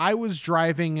John's, I was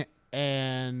driving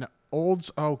an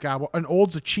Olds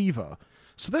Achieva.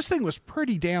 So this thing was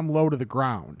pretty damn low to the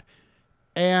ground.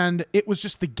 And it was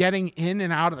just the getting in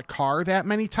and out of the car that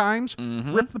many times.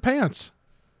 Mm-hmm. Ripped the pants.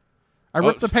 I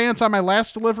ripped the pants on my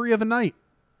last delivery of the night.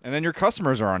 And then your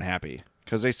customers are unhappy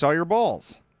because they saw your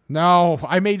balls. No,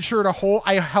 I made sure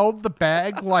I held the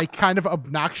bag like kind of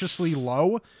obnoxiously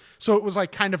low. So it was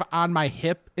like kind of on my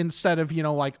hip instead of,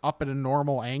 like up at a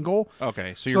normal angle.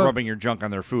 Okay, so you're rubbing your junk on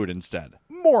their food instead.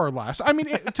 More or less. I mean,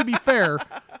 to be fair,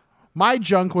 my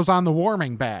junk was on the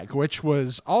warming bag, which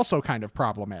was also kind of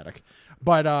problematic.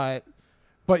 But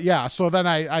yeah, so then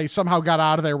I somehow got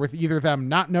out of there with either them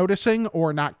not noticing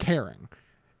or not caring.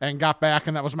 And got back,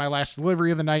 and that was my last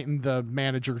delivery of the night, and the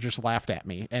manager just laughed at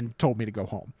me and told me to go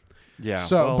home. Yeah.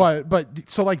 So, but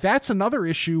like that's another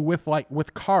issue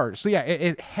with cars. So yeah,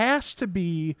 it has to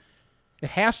be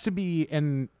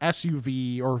an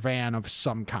SUV or van of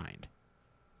some kind.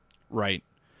 Right.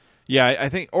 Yeah, I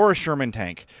think, or a Sherman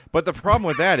tank. But the problem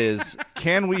with that is,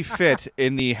 can we fit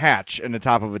in the hatch in the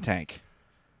top of a tank?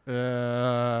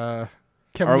 Can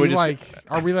we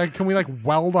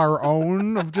weld our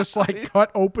own of just like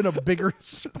cut open a bigger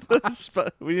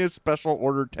spot? We need a special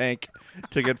order tank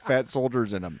to get fat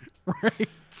soldiers in them. Right.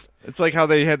 It's like how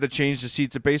they had to change the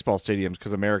seats at baseball stadiums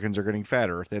because Americans are getting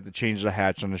fatter. They had to change the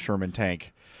hatch on the Sherman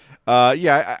tank.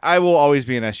 Yeah, I will always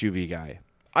be an SUV guy.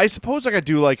 I suppose I could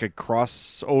do like a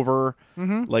crossover,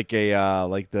 like a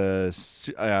what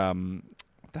the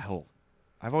hell?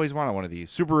 I've always wanted one of these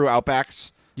Subaru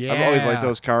Outbacks. Yeah, I've always liked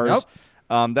those cars.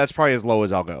 Yep. That's probably as low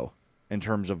as I'll go in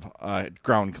terms of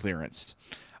ground clearance.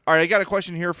 All right, I got a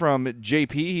question here from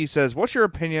JP. He says, "What's your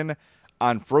opinion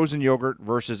on frozen yogurt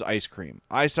versus ice cream?"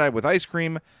 I side with ice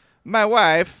cream. My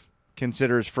wife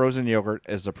considers frozen yogurt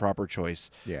as the proper choice.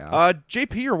 Yeah.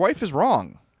 JP, your wife is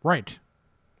wrong. Right.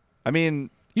 I mean,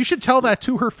 you should tell that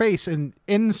to her face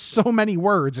in so many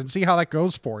words and see how that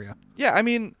goes for you. Yeah, I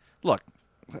mean, look,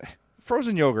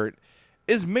 frozen yogurt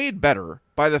is made better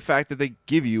by the fact that they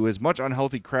give you as much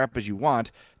unhealthy crap as you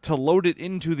want to load it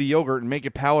into the yogurt and make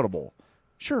it palatable.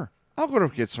 Sure, I'll go to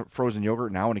get some frozen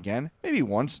yogurt now and again, maybe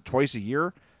once, twice a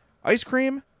year. Ice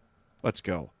cream? Let's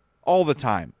go. All the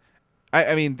time.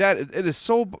 I mean, that it is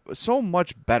so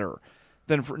much better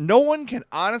than no one can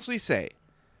honestly say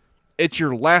it's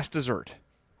your last dessert,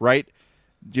 right?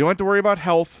 You don't have to worry about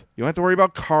health. You don't have to worry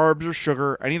about carbs or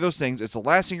sugar, any of those things. It's the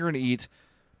last thing you're going to eat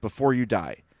before you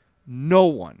die. No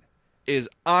one is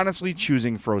honestly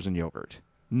choosing frozen yogurt.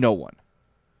 No one.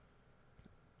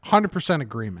 100%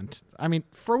 agreement. I mean,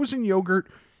 frozen yogurt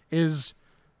is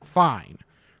fine.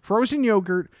 Frozen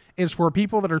yogurt is for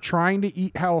people that are trying to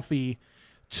eat healthy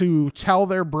to tell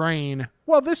their brain,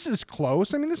 well, this is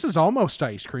close. I mean, this is almost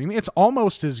ice cream. It's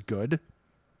almost as good.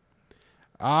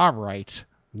 All right.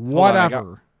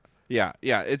 Whatever. Yeah.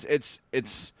 It's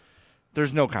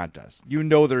there's no contest. You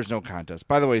know there's no contest.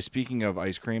 By the way, speaking of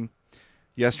ice cream,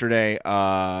 yesterday,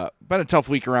 been a tough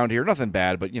week around here. Nothing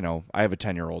bad, but, I have a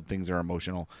 10-year-old. Things are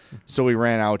emotional. So we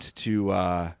ran out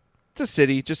to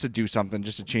city just to do something,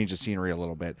 just to change the scenery a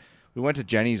little bit. We went to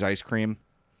Jenny's Ice Cream,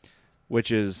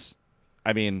 which is,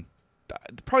 I mean,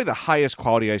 probably the highest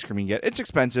quality ice cream you can get. It's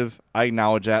expensive. I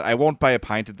acknowledge that. I won't buy a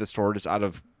pint at the store just out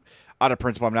of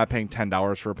principle. I'm not paying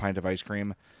 $10 for a pint of ice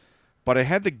cream. But I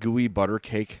had the gooey butter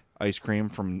cake ice cream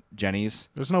from Jenny's.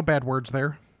 There's no bad words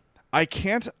there. I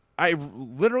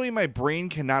literally, my brain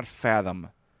cannot fathom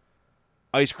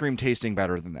ice cream tasting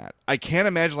better than that. I can't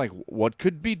imagine, what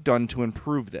could be done to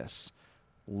improve this.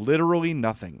 Literally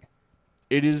nothing.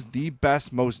 It is the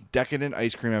best, most decadent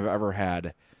ice cream I've ever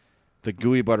had. The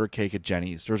gooey butter cake at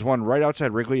Jenny's. There's one right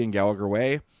outside Wrigley and Gallagher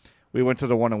Way. We went to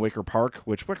the one in Wicker Park,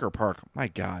 my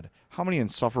God, how many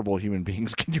insufferable human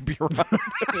beings can you be around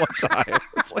at one time?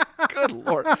 It's like, good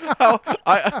Lord.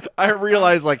 I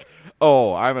realized,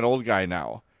 oh, I'm an old guy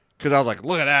now. Because I was like,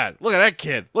 look at that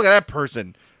kid, look at that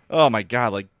person. Oh, my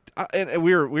God. And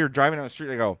we were driving down the street,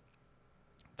 and I go,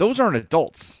 those aren't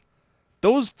adults.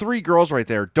 Those 3 girls right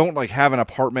there don't, have an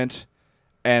apartment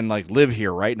and, live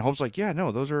here, right? And Hope's like, yeah,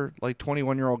 no, those are,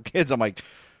 21-year-old kids. I'm like,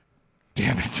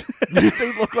 damn it.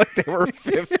 They look like they were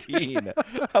 15.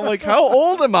 I'm like, how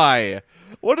old am I?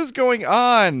 What is going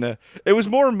on? It was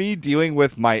more me dealing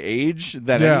with my age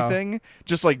than anything.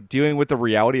 Just, dealing with the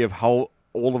reality of how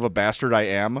old of a bastard I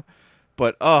am.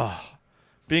 But,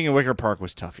 being in Wicker Park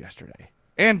was tough yesterday.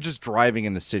 And just driving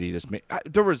in the city just made...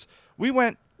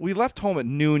 We left home at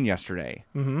noon yesterday.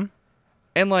 Mm-hmm.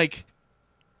 And,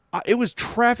 it was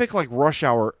traffic like rush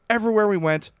hour everywhere we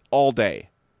went all day.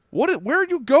 Where are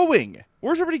you going?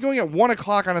 Where's everybody going at 1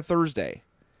 o'clock on a Thursday?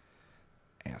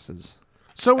 Asses.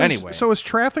 So is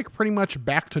traffic pretty much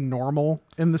back to normal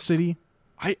in the city?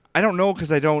 I don't know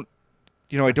because I don't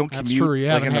commute true. You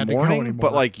in the morning.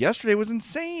 But yesterday was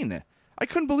insane. I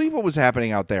couldn't believe what was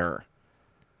happening out there.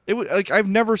 It was I've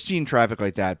never seen traffic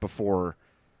like that before.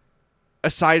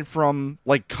 Aside from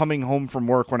coming home from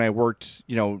work when I worked,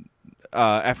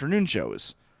 afternoon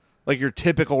shows, your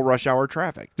typical rush hour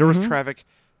traffic. There was traffic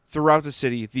throughout the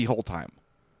city the whole time.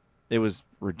 It was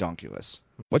redonkulous.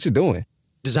 What you doing?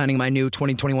 Designing my new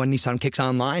 2021 Nissan Kicks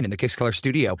Online in the Kicks Color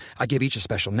Studio. I give each a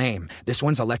special name. This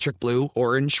one's electric blue,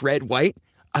 orange, red, white.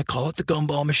 I call it the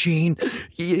Gumball Machine.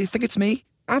 You think it's me?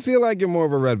 I feel like you're more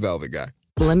of a red velvet guy.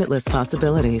 Limitless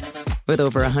possibilities. With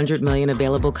over 100 million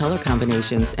available color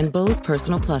combinations and Bose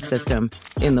Personal Plus system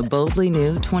in the boldly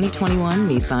new 2021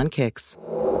 Nissan Kicks.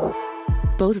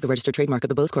 Bose is a registered trademark of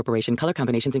the Bose Corporation. Color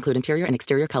combinations include interior and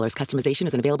exterior colors. Customization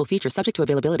is an available feature subject to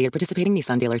availability at participating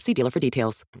Nissan dealers. See dealer for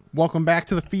details. Welcome back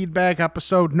to the feedback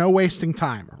episode. No wasting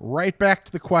time. Right back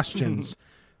to the questions.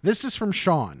 This is from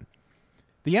Sean.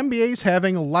 The NBA's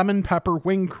having a lemon pepper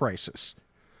wing crisis.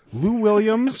 Lou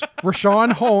Williams,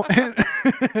 Rashawn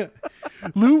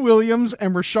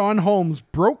Holmes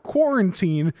broke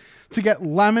quarantine to get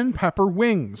lemon pepper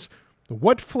wings.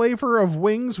 What flavor of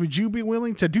wings would you be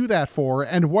willing to do that for?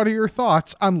 And what are your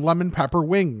thoughts on lemon pepper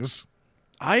wings?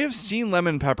 I have seen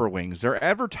lemon pepper wings. They're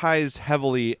advertised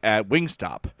heavily at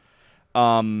Wingstop.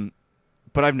 But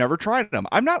I've never tried them.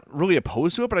 I'm not really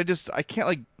opposed to it, but I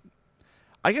can't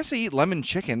I guess I eat lemon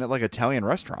chicken at Italian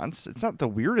restaurants. It's not the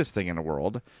weirdest thing in the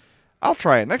world. I'll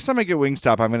try it. Next time I get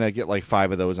Wingstop, I'm going to get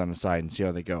 5 of those on the side and see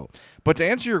how they go. But to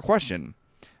answer your question,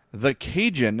 the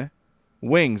Cajun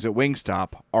wings at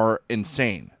Wingstop are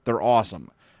insane. They're awesome.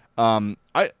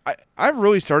 I've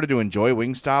really started to enjoy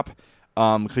Wingstop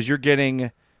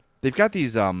because they've got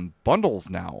these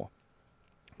bundles now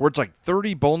where it's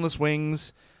 30 boneless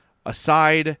wings, a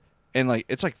side, and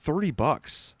it's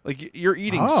 $30. You're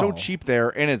eating so cheap there,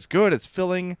 and it's good. It's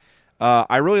filling.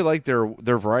 I really like their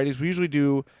varieties. We usually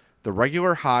do the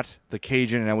regular hot, the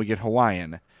Cajun, and then we get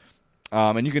Hawaiian.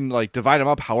 And you can divide them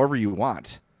up however you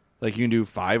want. You can do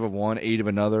 5 of one, 8 of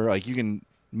another. You can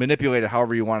manipulate it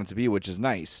however you want it to be, which is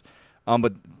nice.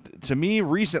 But to me,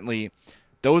 recently,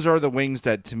 those are the wings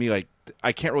that to me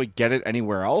I can't really get it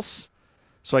anywhere else,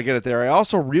 so I get it there. I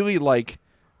also really like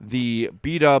the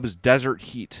B-Dubs Desert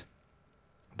Heat.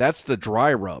 That's the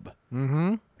dry rub.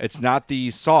 Mm-hmm. It's not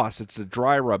the sauce. It's the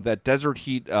dry rub. That Desert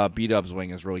Heat B-Dubs wing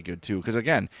is really good, too. Because,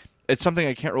 again, it's something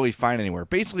I can't really find anywhere.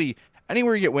 Basically,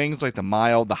 anywhere you get wings, like the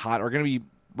mild, the hot, are going to be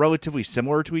relatively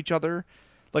similar to each other.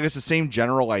 Like, it's the same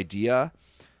general idea.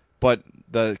 But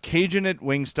the Cajun at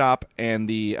Wingstop and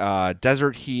the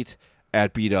Desert Heat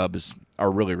at B-Dubs are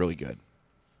really, really good.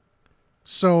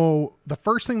 So the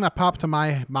first thing that popped to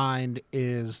my mind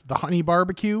is the honey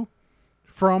barbecue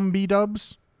from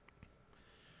B-Dubs.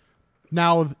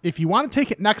 Now, if you want to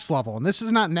take it next level, and this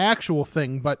is not an actual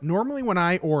thing, but normally when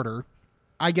I order,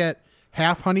 I get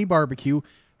half honey barbecue,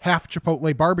 half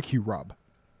Chipotle barbecue rub.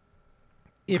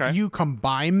 Okay. If you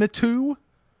combine the two,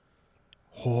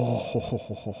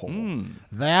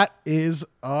 that is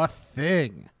a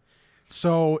thing.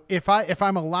 So if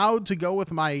I'm allowed to go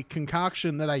with my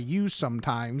concoction that I use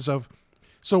sometimes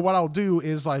so what I'll do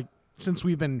is, like, since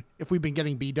if we've been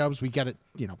getting B-Dubs, we get it,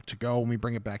 to go and we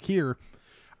bring it back here.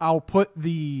 I'll put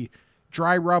the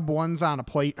dry rub ones on a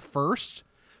plate first.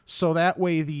 So that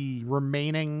way the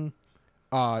remaining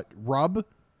rub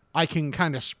I can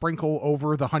kind of sprinkle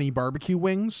over the honey barbecue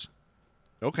wings.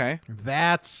 Okay.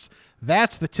 That's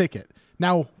the ticket.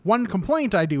 Now, one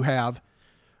complaint I do have,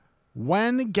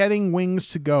 when getting wings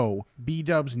to go,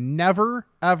 B-Dubs never,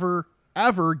 ever,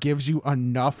 ever gives you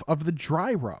enough of the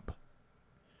dry rub.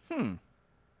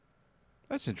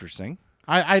 That's interesting.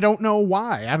 I don't know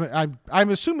why. I'm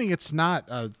assuming it's not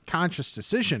a conscious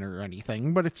decision or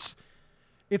anything, but it's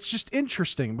just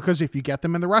interesting because if you get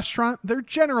them in the restaurant, they're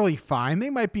generally fine. They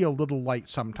might be a little light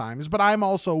sometimes, but I'm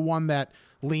also one that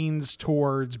leans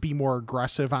towards be more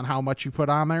aggressive on how much you put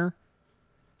on there.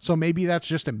 So maybe that's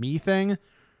just a me thing.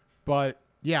 But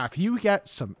yeah, if you get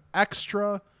some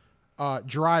extra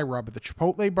dry rub, the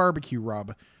Chipotle barbecue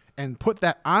rub, and put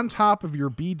that on top of your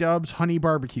B-Dubs honey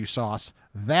barbecue sauce,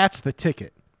 that's the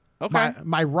ticket. Okay.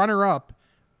 My runner-up,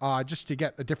 just to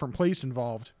get a different place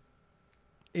involved,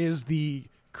 is the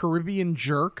Caribbean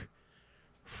Jerk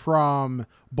from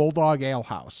Bulldog Ale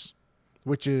House,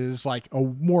 which is like a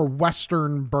more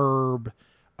Western burb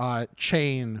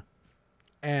chain.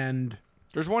 And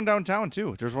there's one downtown,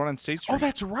 too. There's one on State Street. Oh,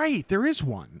 that's right. There is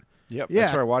one. Yep. Yeah.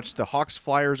 That's where I watched the Hawks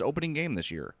Flyers opening game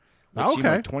this year. Which seemed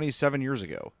like 27 years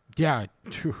ago. Yeah.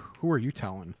 Who are you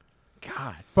telling?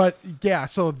 God. But yeah,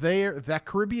 so that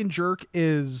Caribbean Jerk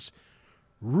is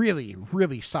really,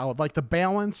 really solid. Like the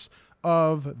balance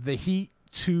of the heat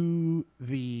to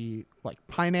the like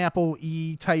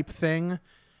pineapple-y type thing.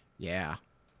 Yeah.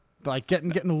 Like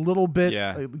getting a little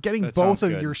bit, getting both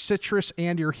of your citrus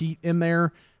and your heat in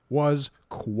there was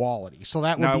quality. So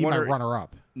that would be my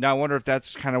runner-up. Now I wonder if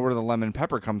that's kind of where the lemon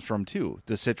pepper comes from too,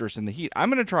 the citrus and the heat. I'm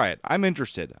going to try it. I'm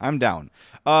interested. I'm down.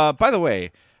 By the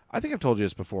way, I think I've told you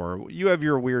this before. You have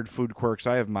your weird food quirks.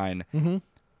 I have mine. Mm-hmm.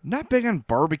 Not big on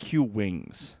barbecue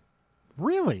wings.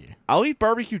 Really? I'll eat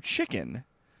barbecue chicken,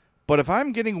 but if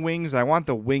I'm getting wings, I want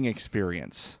the wing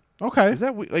experience. Okay. Is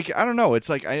that like, I don't know. It's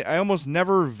like I almost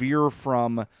never veer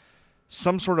from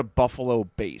some sort of buffalo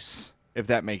base, if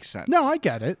that makes sense. No, I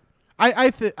get it.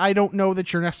 I don't know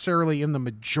that you're necessarily in the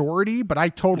majority, but I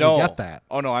totally get that.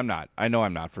 Oh, no, I'm not. I know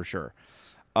I'm not for sure.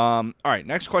 All right,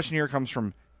 next question here comes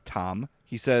from Tom.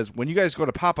 He says, when you guys go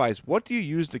to Popeyes, what do you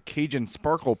use the Cajun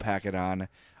Sparkle packet on?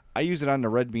 I use it on the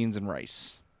red beans and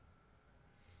rice.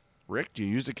 Rick, do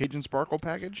you use the Cajun Sparkle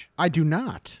package? I do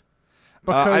not.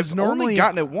 Because I've normally only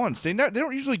gotten it once. They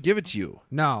don't usually give it to you.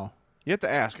 No. You have to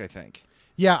ask, I think.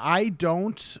 Yeah, I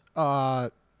don't.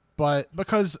 But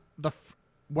because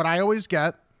what I always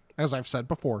get, as I've said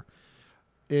before,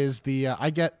 is I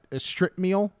get a strip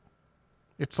meal.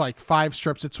 It's like 5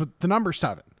 strips. It's with the number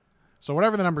 7. So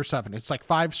whatever the number 7, it's like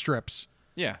 5 strips.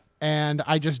 Yeah. And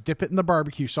I just dip it in the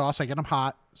barbecue sauce. I get them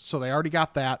hot, so they already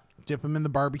got that. Dip them in the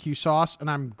barbecue sauce, and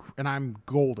I'm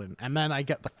golden. And then I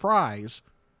get the fries,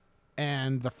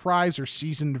 and the fries are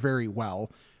seasoned very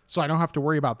well, so I don't have to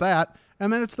worry about that.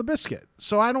 And then it's the biscuit.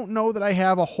 So I don't know that I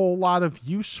have a whole lot of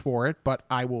use for it, but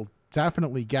I will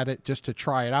definitely get it just to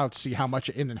try it out, see how much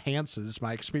it enhances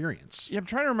my experience. Yeah, I'm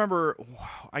trying to remember.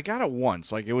 I got it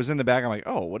once. Like, it was in the bag. I'm like,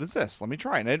 oh, what is this? Let me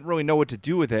try it. And I didn't really know what to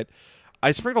do with it.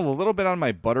 I sprinkled a little bit on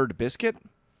my buttered biscuit,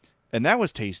 and that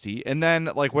was tasty. And then,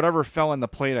 like, whatever fell on the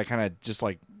plate, I kind of just,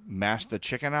 like, mashed the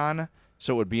chicken on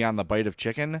so it would be on the bite of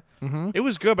chicken. Mm-hmm. It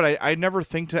was good, but I never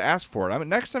think to ask for it. I mean,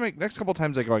 next couple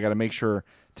times I go, I got to make sure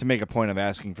to make a point of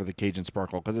asking for the Cajun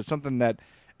Sparkle, because it's something that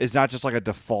is not just like a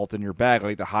default in your bag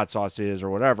like the hot sauce is or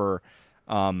whatever.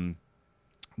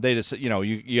 They just,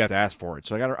 you have to ask for it.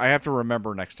 So I have to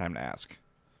remember next time to ask.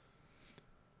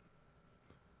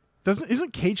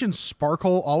 Isn't Cajun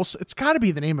Sparkle also? It's got to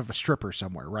be the name of a stripper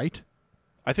somewhere, right?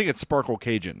 I think it's Sparkle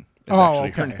Cajun. Oh,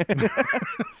 okay.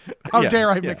 How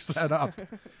dare I mix that up?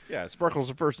 Yeah, Sparkle's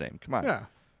the first name. Come on. Yeah.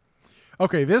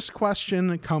 Okay, this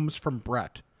question comes from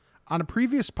Brett. On a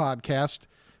previous podcast,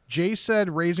 Jay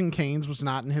said Raising Cane's was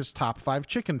not in his top 5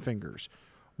 chicken fingers.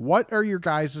 What are your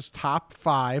guys' top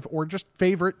 5 or just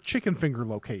favorite chicken finger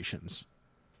locations?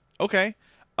 Okay.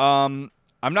 I'm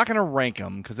not going to rank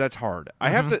them because that's hard.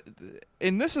 I have to,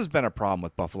 and this has been a problem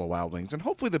with Buffalo Wild Wings, and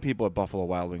hopefully the people at Buffalo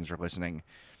Wild Wings are listening.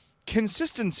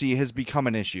 Consistency has become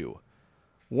an issue.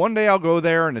 One day I'll go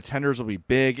there and the tenders will be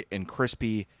big and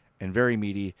crispy and very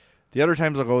meaty. The other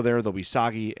times I'll go there, they'll be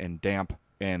soggy and damp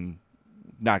and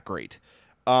not great.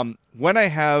 When I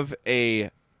have a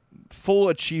full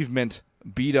achievement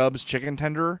B-dubs chicken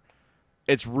tender,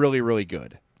 it's really, really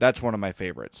good. That's one of my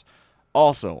favorites.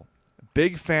 Also,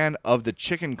 big fan of the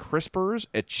chicken crispers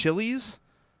at Chili's.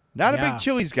 Not a big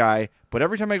Chili's guy, but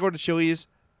every time I go to Chili's,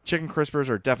 chicken crispers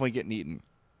are definitely getting eaten.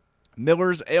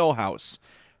 Miller's Ale House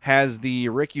has the,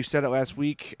 Rick, you said it last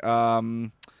week.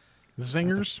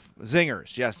 Zingers?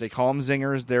 Zingers, yes. They call them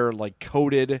zingers. They're like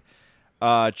coated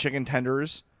chicken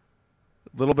tenders.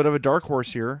 A little bit of a dark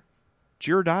horse here.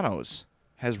 Giordano's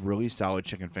has really solid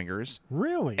chicken fingers.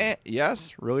 Really?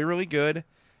 Yes, really, really good.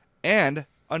 And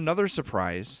another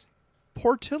surprise,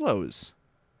 Portillo's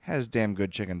has damn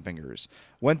good chicken fingers.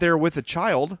 Went there with a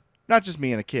child, not just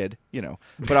me and a kid,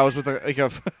 but I was with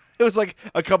it was like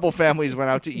a couple families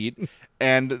went out to eat,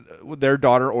 and their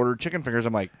daughter ordered chicken fingers.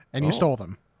 I'm like, and you stole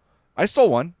them? I stole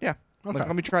one. Yeah. Okay. Like,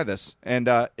 let me try this, and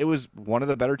it was one of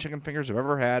the better chicken fingers I've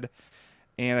ever had.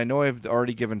 And I know I've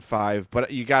already given 5,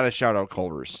 but you got to shout out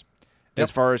Culver's. Yep.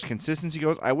 As far as consistency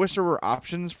goes, I wish there were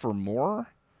options for more.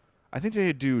 I think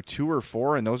they do 2 or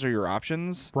 4, and those are your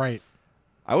options. Right.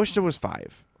 I wish there was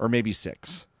 5 or maybe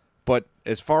 6. But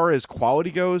as far as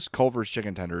quality goes, Culver's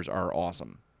chicken tenders are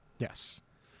awesome. Yes.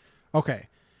 Okay.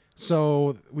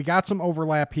 So we got some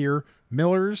overlap here.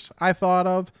 Miller's, I thought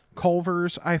of.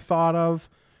 Culver's, I thought of.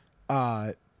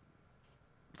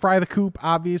 Fry the Coop,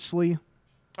 obviously.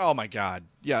 Oh, my God.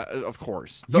 Yeah, of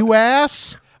course.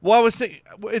 U.S.? Well, I was thinking,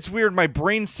 it's weird. My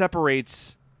brain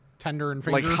separates tender and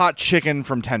finger? Like hot chicken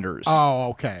from tenders. Oh,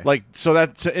 okay. Like, so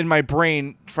that's in my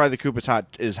brain, Fry the Coop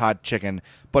is hot chicken.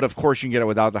 But, of course, you can get it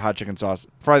without the hot chicken sauce.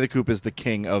 Fry the Coop is the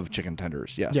king of chicken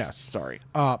tenders. Yes. Sorry.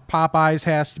 Popeyes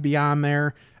has to be on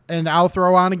there. And I'll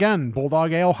throw on again,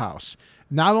 Bulldog Ale House.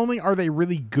 Not only are they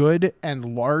really good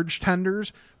and large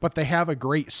tenders, but they have a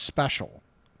great special,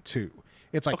 too.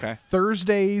 It's like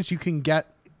Thursdays you can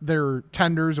get their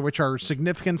tenders, which are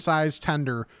significant size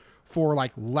tender, for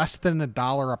like less than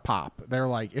 $1 a pop. They're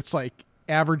like, it's like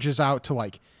averages out to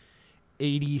like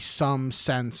 80 some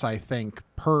cents, I think,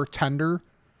 per tender,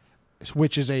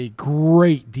 which is a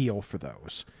great deal for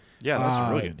those. Yeah, that's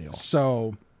a really good deal.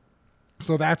 So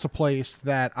that's a place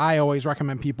that I always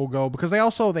recommend people go, because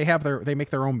they make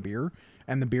their own beer,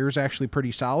 and the beer is actually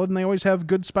pretty solid, and they always have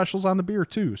good specials on the beer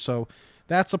too. So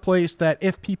that's a place that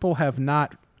if people have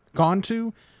not gone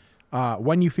to,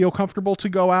 when you feel comfortable to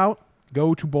go out,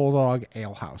 go to Bulldog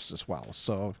Ale House as well.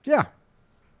 So, yeah.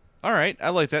 All right. I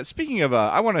like that. Speaking of,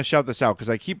 I want to shout this out because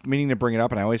I keep meaning to bring it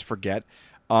up and I always forget.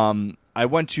 I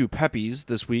went to Pepe's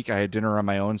this week. I had dinner on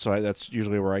my own, so that's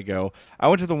usually where I go. I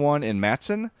went to the one in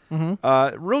Matson.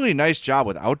 Mm-hmm. Really nice job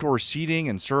with outdoor seating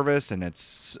and service, and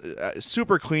it's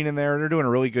super clean in there. They're doing a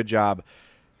really good job.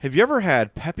 Have you ever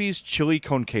had Pepe's chili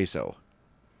con queso?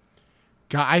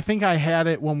 God, I think I had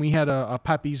it when we had a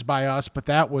Pepe's by us, but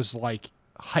that was like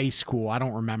high school. I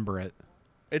don't remember it.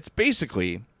 It's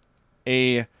basically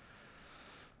a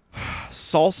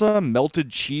salsa melted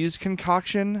cheese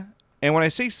concoction. And when I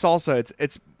say salsa,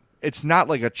 it's not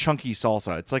like a chunky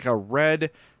salsa. It's like a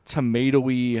red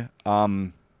tomatoey,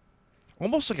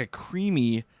 almost like a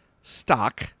creamy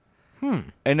stock.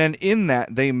 And then in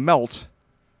that, they melt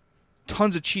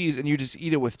tons of cheese, and you just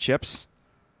eat it with chips.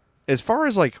 As far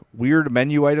as like weird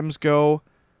menu items go,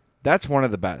 that's one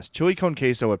of the best. Chili con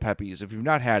queso at Pepe's. If you've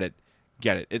not had it,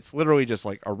 get it. It's literally just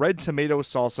like a red tomato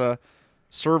salsa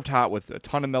served hot with a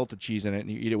ton of melted cheese in it, and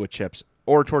you eat it with chips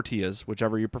or tortillas,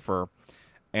 whichever you prefer,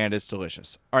 and it's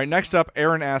delicious. All right, next up,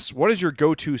 Aaron asks, what is your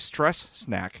go-to stress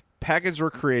snack? Packaged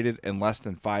or created in less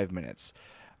than 5 minutes.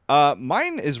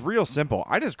 Mine is real simple.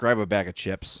 I just grab a bag of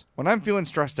chips. When I'm feeling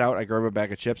stressed out, I grab a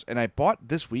bag of chips, and I bought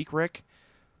this week, Rick,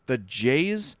 the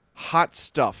Jay's Hot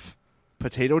Stuff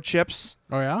potato chips.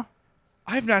 Oh, yeah?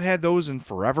 I've not had those in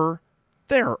forever.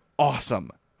 They're awesome.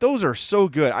 Those are so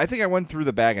good. I think I went through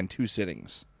the bag in 2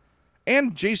 sittings.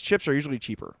 And Jay's chips are usually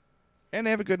cheaper. And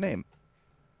they have a good name.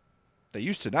 They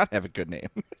used to not have a good name.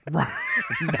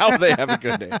 Now they have a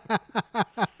good name.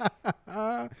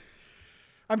 I'm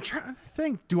trying to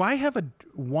think. Do I have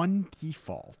one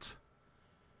default?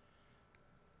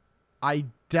 I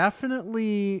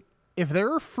definitely, if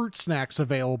there are fruit snacks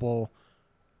available,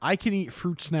 I can eat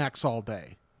fruit snacks all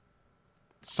day.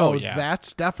 So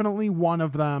that's definitely one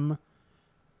of them.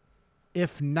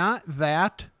 If not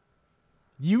that,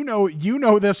 you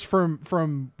know this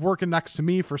from working next to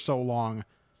me for so long.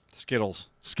 Skittles.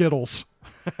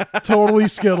 Totally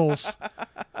Skittles.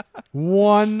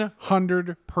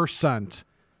 100%.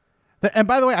 And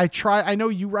by the way, I know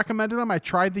you recommended them. I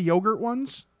tried the yogurt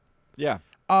ones. Yeah.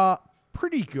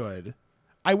 Pretty good.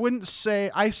 I wouldn't say,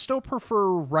 I still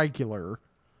prefer regular,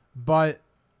 but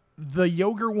the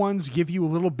yogurt ones give you a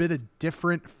little bit of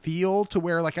different feel to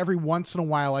where like every once in a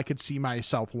while I could see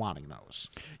myself wanting those.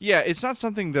 Yeah, it's not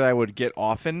something that I would get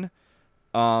often,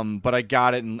 but I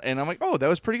got it, and I'm like, oh, that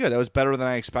was pretty good. That was better than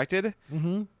I expected.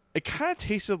 Mm-hmm. It kind of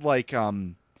tasted like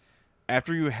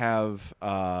after you have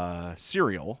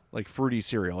cereal, like fruity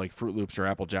cereal, like Fruit Loops or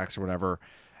Apple Jacks or whatever,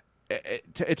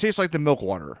 it tastes like the milk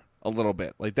water a little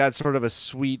bit. Like that's sort of a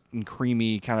sweet and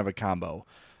creamy kind of a combo.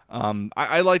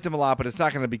 I liked them a lot, but it's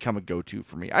not going to become a go-to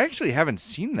for me. I actually haven't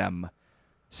seen them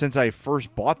since I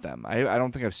first bought them. I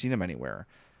don't think I've seen them anywhere.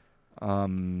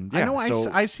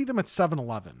 I see them at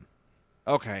 7-Eleven.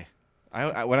 Okay.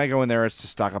 When I go in there, it's to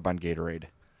stock up on Gatorade.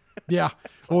 Yeah.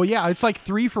 Well, yeah, it's like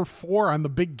 3 for $4 on the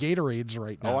big Gatorades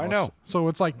right now. Oh, I know. So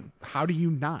it's like, how do you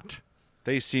not?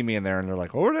 They see me in there and they're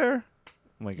like, over there.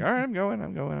 I'm like, all right, I'm going.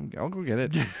 I'll go get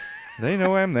it. They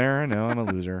know I'm there. I know I'm a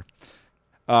loser.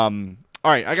 All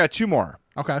right, I got 2 more.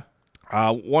 Okay.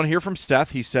 One here from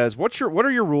Steph. He says, "What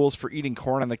are your rules for eating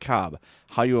corn on the cob?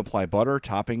 How you apply butter,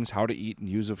 toppings, how to eat and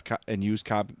use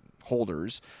cob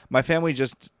holders. My family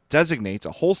just designates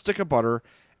a whole stick of butter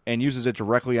and uses it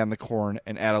directly on the corn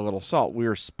and add a little salt. We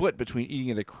are split between eating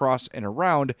it across and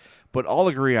around, but all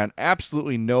agree on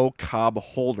absolutely no cob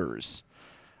holders.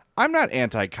 I'm not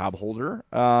anti-cob holder.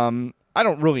 I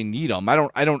don't really need them.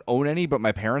 I don't own any, but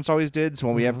my parents always did. So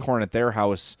when we have corn at their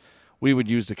house, we would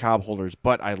use the cob holders.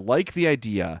 But I like the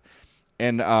idea,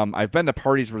 and I've been to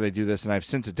parties where they do this, and I've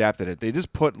since adapted it. They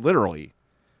just put literally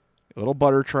a little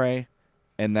butter tray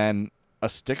and then a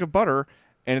stick of butter,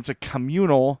 and it's a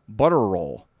communal butter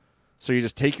roll. So you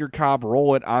just take your cob,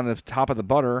 roll it on the top of the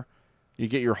butter. You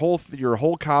get your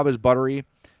whole cob is buttery,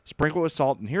 sprinkle it with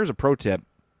salt. And here's a pro tip.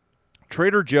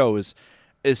 Trader Joe's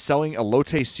is selling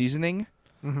elote seasoning.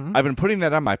 Mm-hmm. I've been putting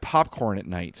that on my popcorn at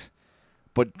night.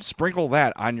 But sprinkle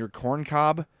that on your corn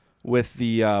cob with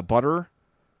the butter,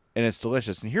 and it's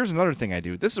delicious. And here's another thing I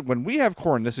do. This is when we have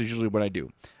corn, this is usually what I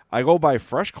do. I go buy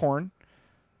fresh corn,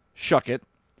 shuck it.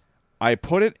 I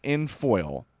put it in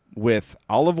foil with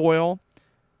olive oil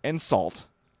and salt,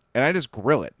 and I just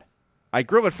grill it. I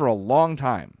grill it for a long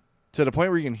time, to the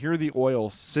point where you can hear the oil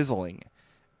sizzling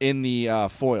in the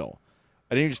foil.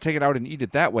 And then you just take it out and eat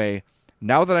it that way.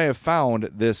 Now that I have found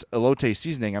this elote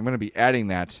seasoning, I'm going to be adding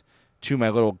that to my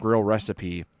little grill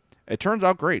recipe. It turns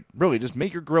out great. Really, just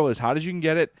make your grill as hot as you can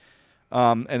get it,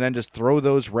 and then just throw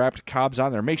those wrapped cobs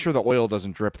on there. Make sure the oil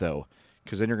doesn't drip, though,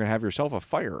 because then you're going to have yourself a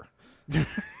fire.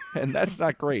 And that's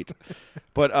not great.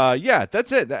 But, yeah,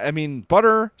 that's it. I mean,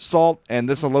 butter, salt, and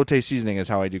this elote seasoning is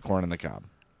how I do corn on the cob.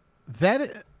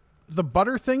 The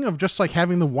butter thing of just like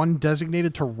having the one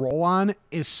designated to roll on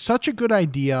is such a good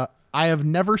idea. I have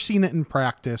never seen it in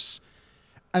practice,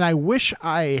 and I wish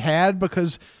I had,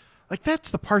 because like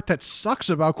that's the part that sucks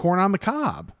about corn on the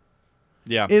cob.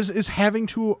 Yeah. Is having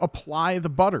to apply the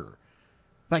butter.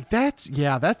 Like that's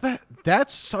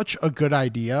such a good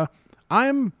idea.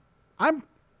 I'm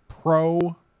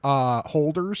pro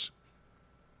holders.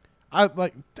 I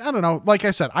don't know. Like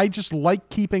I said, I just like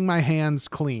keeping my hands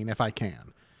clean if I can.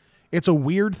 It's a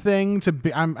weird thing to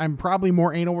be. I'm probably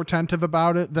more anal retentive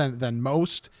about it than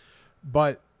most,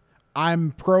 but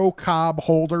I'm pro cob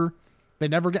holder. They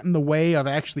never get in the way of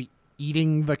actually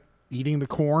eating the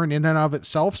corn in and of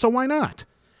itself. So why not?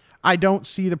 I don't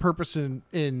see the purpose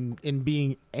in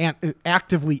being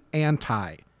actively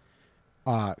anti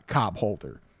cob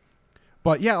holder.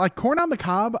 But yeah, like corn on the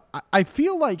cob, I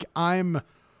feel like I'm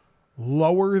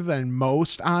lower than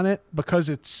most on it because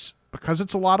it's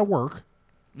a lot of work.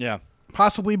 Yeah.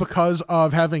 Possibly because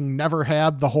of having never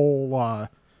had the whole,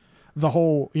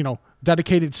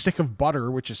 dedicated stick of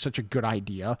butter, which is such a good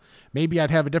idea. Maybe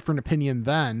I'd have a different opinion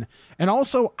then. And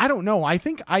also, I don't know. I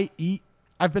think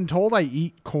I've been told I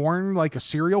eat corn like a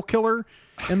serial killer,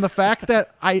 in the fact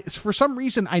that for some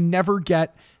reason, I never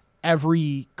get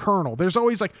every kernel. There's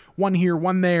always like one here,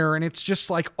 one there, and it's just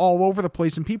like all over the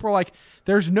place. And people are like,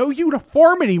 there's no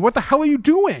uniformity. What the hell are you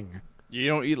doing? You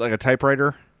don't eat like a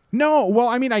typewriter? No, well,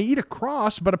 I mean, I eat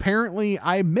across, but apparently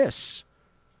I miss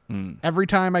every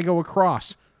time I go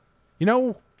across. You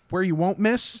know where you won't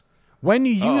miss? When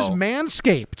you use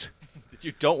Manscaped.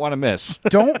 You don't want to miss.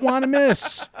 Don't want to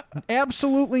miss.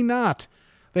 Absolutely not.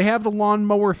 They have the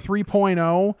Lawnmower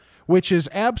 3.0, which is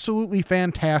absolutely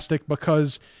fantastic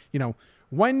because, you know,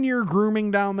 when you're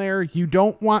grooming down there, you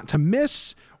don't want to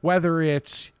miss whether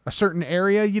it's a certain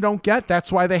area you don't get.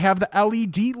 That's why they have the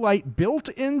LED light built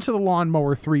into the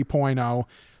Lawnmower 3.0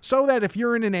 so that if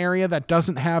you're in an area that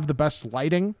doesn't have the best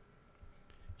lighting,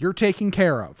 you're taken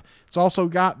care of. It's also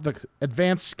got the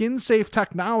advanced skin-safe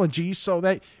technology so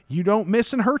that you don't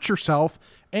miss and hurt yourself,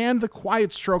 and the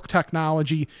Quiet Stroke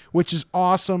technology, which is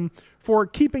awesome for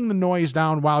keeping the noise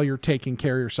down while you're taking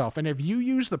care of yourself. And if you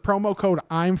use the promo code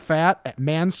I'mFat at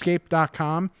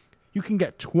manscaped.com, you can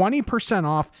get 20%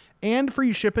 off and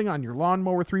free shipping on your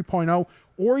Lawnmower 3.0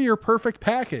 or your Perfect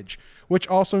package, which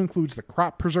also includes the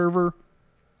Crop Preserver,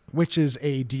 which is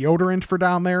a deodorant for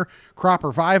down there, Crop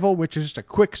Revival, which is just a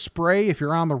quick spray if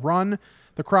you're on the run.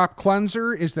 The Crop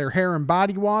Cleanser is their hair and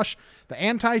body wash. The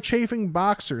anti-chafing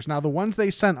boxers. Now, the ones they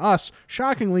sent us,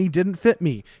 shockingly, didn't fit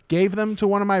me. Gave them to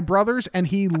one of my brothers, and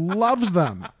he loves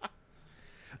them.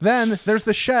 Then there's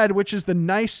the Shed, which is the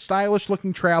nice,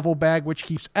 stylish-looking travel bag, which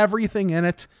keeps everything in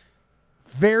it.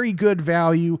 Very good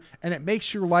value, and it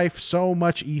makes your life so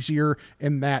much easier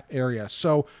in that area.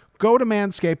 So go to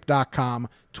manscaped.com,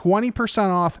 20%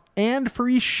 off and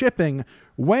free shipping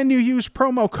when you use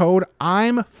promo code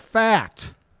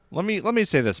I'mFat. Let me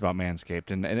say this about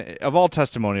Manscaped, and of all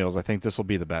testimonials, I think this will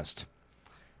be the best.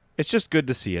 It's just good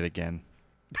to see it again.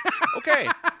 Okay.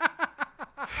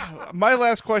 My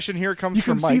last question here comes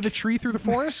from Mike. You can see the tree through the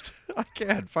forest? I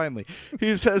can, finally.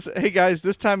 He says, hey guys,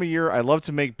 this time of year, I love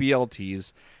to make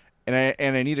BLTs,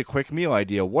 and I need a quick meal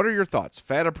idea. What are your thoughts?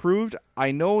 Fat approved?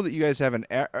 I know that you guys have an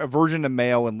aversion to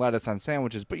mayo and lettuce on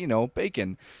sandwiches, but, you know,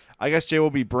 bacon. I guess Jay will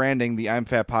be branding the I'm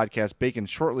Fat podcast bacon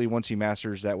shortly once he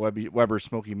masters that Weber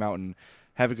Smoky Mountain.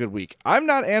 Have a good week. I'm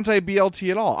not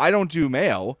anti-BLT at all. I don't do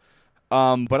mayo,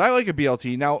 but I like a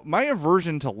BLT. Now, my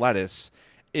aversion to lettuce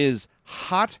is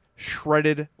hot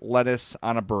shredded lettuce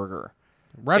on a burger.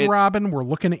 Red Robin, we're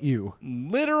looking at you.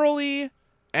 Literally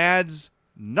adds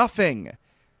nothing.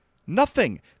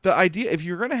 Nothing. The idea, if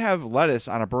you're going to have lettuce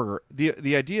on a burger,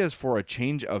 the idea is for a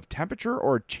change of temperature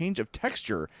or a change of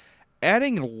texture.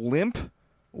 Adding limp,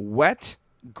 wet,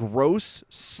 gross,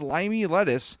 slimy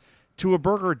lettuce to a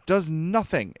burger does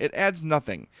nothing. It adds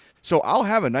nothing. So I'll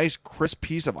have a nice crisp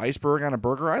piece of iceberg on a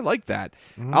burger. I like that.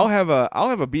 Mm-hmm. I'll have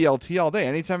a BLT all day.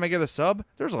 Anytime I get a sub,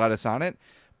 there's lettuce on it.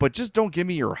 But just don't give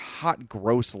me your hot,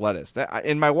 gross lettuce.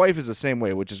 And my wife is the same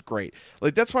way, which is great.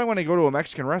 Like, that's why when I go to a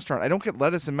Mexican restaurant, I don't get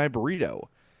lettuce in my burrito,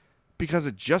 because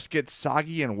it just gets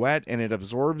soggy and wet, and it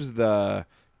absorbs the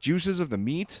juices of the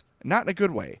meat. Not in a good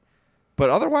way. But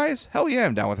otherwise, hell yeah,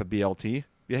 I'm down with a BLT.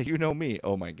 Yeah, you know me.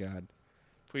 Oh, my God.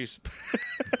 Please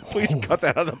cut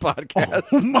that out of the podcast.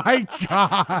 Oh, my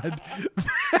God.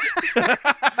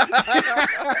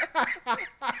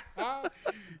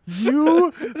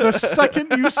 The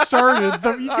second you started,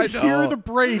 you could hear the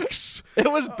brakes. It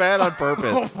was bad on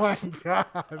purpose. Oh, my God.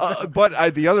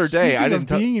 But the other day, I didn't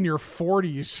being in your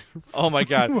 40s. Oh, my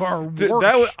God. You are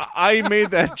I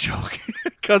made that joke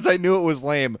because I knew it was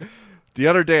lame. The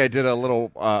other day, I did a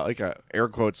little, like a air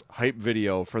quotes, hype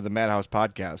video for the Madhouse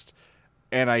podcast.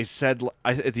 And I said,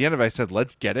 at the end of it, I said,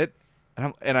 let's get it.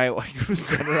 And I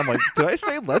said it, I'm like, did I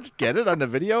say let's get it on the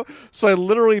video? So I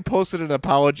literally posted an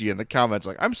apology in the comments.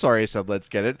 Like, I'm sorry I said let's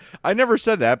get it. I never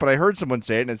said that, but I heard someone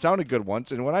say it, and it sounded good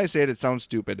once. And when I say it, it sounds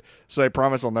stupid. So I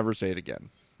promise I'll never say it again.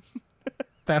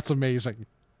 That's amazing.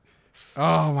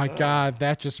 Oh, my God.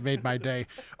 That just made my day.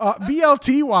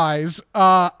 BLT-wise,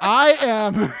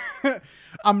 I'm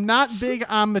not big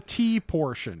on the tea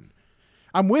portion.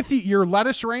 I'm with you. Your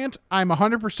lettuce rant, I'm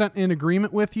 100% in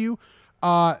agreement with you.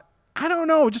 I don't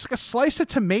know. Just like a slice of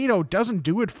tomato doesn't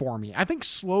do it for me. I think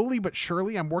slowly but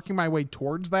surely I'm working my way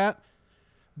towards that,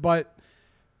 but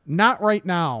not right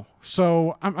now.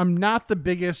 So I'm not the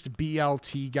biggest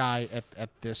BLT guy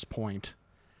at this point.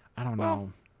 I don't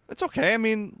know. It's okay. I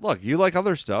mean, look, you like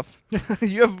other stuff.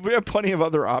 We have plenty of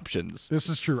other options. This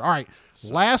is true. All right.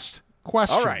 Last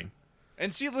question. All right.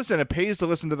 And see, listen, it pays to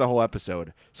listen to the whole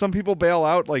episode. Some people bail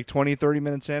out like 20, 30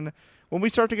 minutes in. When we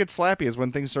start to get slappy is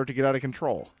when things start to get out of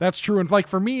control. That's true. And like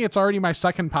for me, it's already my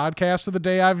second podcast of the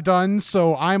day I've done.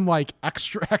 So I'm like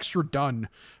extra done.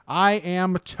 I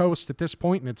am toast at this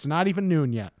point, and it's not even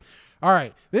noon yet. All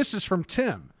right. This is from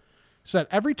Tim. said,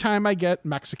 every time I get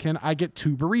Mexican, I get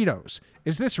 2 burritos.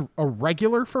 Is this a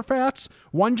regular for Fats?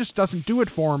 One just doesn't do it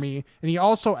for me. And he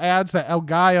also adds that El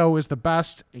Gallo is the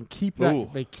best and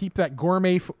they keep that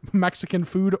gourmet Mexican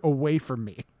food away from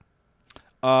me.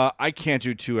 I can't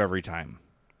do 2 every time.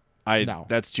 No.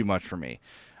 That's too much for me.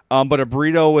 But a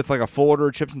burrito with like a full order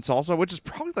of chips and salsa, which is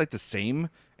probably like the same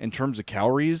in terms of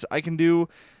calories, I can do.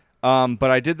 But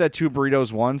I did that 2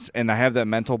 burritos once, and I have that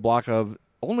mental block of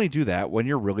only do that when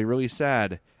you're really, really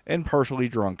sad and partially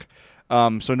drunk.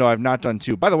 So no, I've not done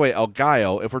 2. By the way, El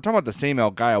Gallo, if we're talking about the same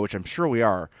El Gallo, which I'm sure we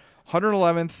are,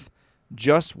 111th,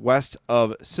 just west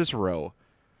of Cicero.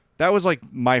 That was like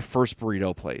my first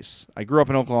burrito place. I grew up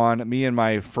in Oak Lawn. Me and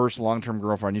my first long-term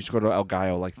girlfriend used to go to El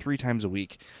Gallo like 3 times a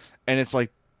week. And it's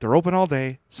like they're open all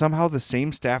day. Somehow the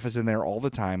same staff is in there all the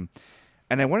time.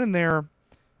 And I went in there.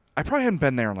 I probably hadn't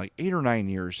been there in like 8 or 9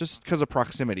 years just because of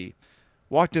proximity.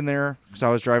 Walked in there because I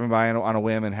was driving by on a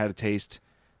whim and had a taste.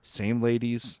 Same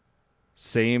ladies,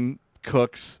 same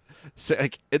cooks.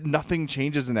 Nothing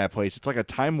changes in that place. It's like a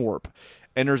time warp.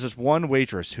 And there's this one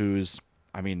waitress who's,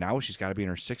 now she's got to be in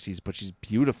her 60s, but she's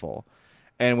beautiful.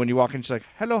 And when you walk in, she's like,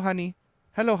 hello, honey,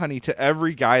 to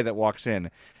every guy that walks in.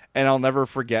 And I'll never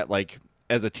forget, like,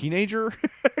 as a teenager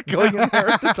going in there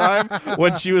at the time,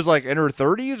 when she was like in her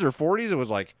 30s or 40s, it was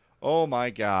like, oh my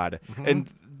God. Mm-hmm.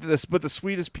 But the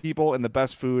sweetest people and the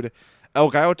best food.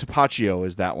 El Gallo Tapatio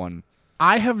is that one.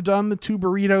 I have done the 2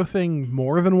 burrito thing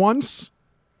more than once.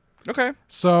 Okay.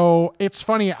 So it's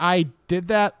funny. I did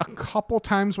that a couple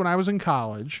times when I was in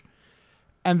college,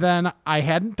 and then I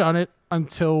hadn't done it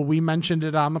until we mentioned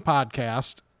it on the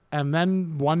podcast. And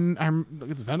then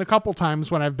it's been a couple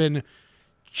times when I've been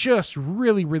just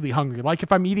really, really hungry. Like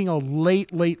if I'm eating a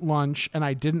late lunch and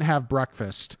I didn't have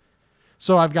breakfast.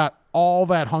 So I've got all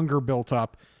that hunger built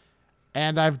up,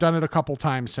 and I've done it a couple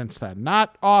times since then.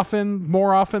 Not often,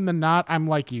 more often than not, I'm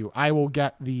like you. I will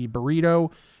get the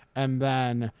burrito and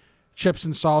then chips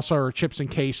and salsa or chips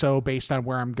and queso based on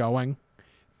where I'm going.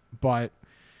 But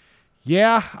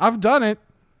yeah, I've done it.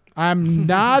 I'm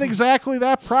not exactly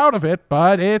that proud of it,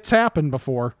 but it's happened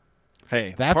before.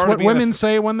 Hey, that's what women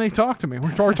say when they talk to me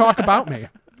or talk about me.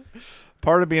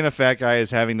 Part of being a fat guy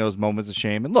is having those moments of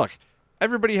shame. And look,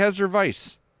 everybody has their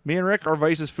vice. Me and Rick, our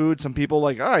vice is food. Some people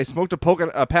like, I smoked a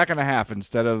pack and a half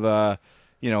instead of,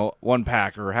 1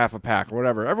 pack or half a pack or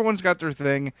whatever. Everyone's got their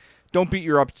thing. Don't beat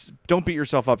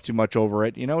yourself up too much over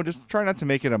it. Just try not to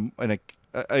make it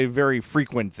a very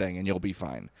frequent thing, and you'll be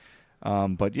fine.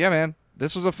 But yeah, man,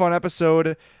 this was a fun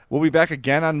episode. We'll be back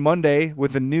again on Monday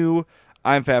with a new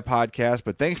I'm Fat podcast.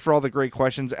 But thanks for all the great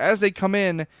questions as they come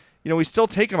in. We still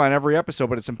take them on every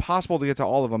episode, but it's impossible to get to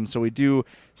all of them. So we do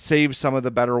save some of the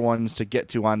better ones to get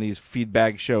to on these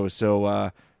feedback shows.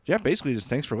 So, basically just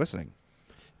thanks for listening.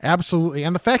 Absolutely.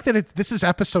 And the fact that this is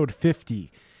episode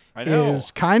 50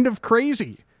 is kind of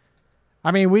crazy.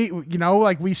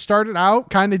 We started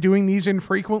out kind of doing these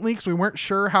infrequently because we weren't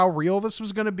sure how real this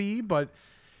was going to be. But,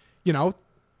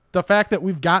 the fact that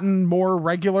we've gotten more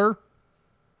regular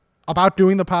about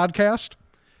doing the podcast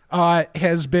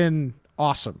has been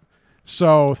awesome.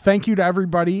 So thank you to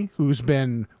everybody who's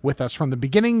been with us from the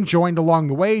beginning, joined along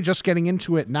the way, just getting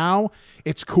into it now.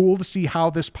 It's cool to see how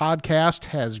this podcast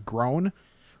has grown,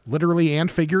 literally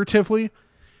and figuratively.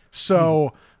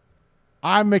 So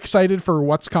I'm excited for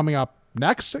what's coming up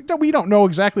next. We don't know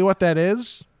exactly what that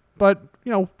is, but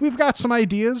we've got some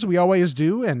ideas. We always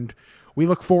do, and we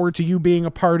look forward to you being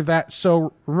a part of that.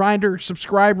 So reminder,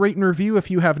 subscribe, rate, and review if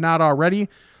you have not already.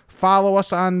 Follow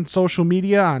us on social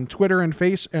media, on Twitter and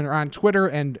on Twitter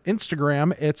and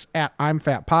Instagram. It's at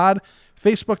I'mFatPod,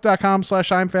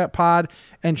 Facebook.com/I'mFatPod,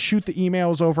 and shoot the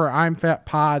emails over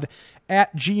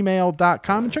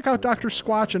I'mFatPod@gmail.com. And check out Dr.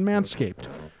 Squatch and Manscaped.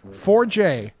 For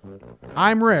Jay,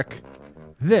 I'm Rick.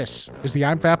 This is the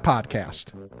I'm Fat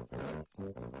Podcast.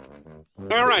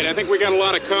 All right, I think we got a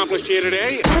lot accomplished here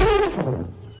today.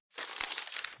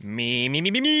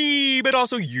 Me, but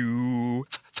also you.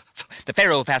 The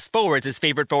Pharaoh fast forwards his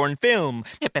favorite foreign film,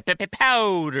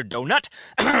 Powder Donut.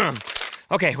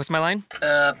 Okay, what's my line?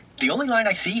 The only line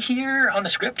I see here on the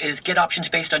script is get options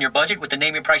based on your budget with the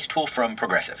Name Your Price tool from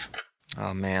Progressive.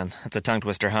 Oh man, that's a tongue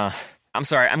twister, huh? I'm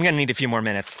sorry, I'm gonna need a few more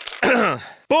minutes.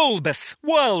 Bulbous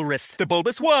Walrus, the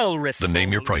Bulbous Walrus. The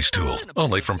Name Your Price tool,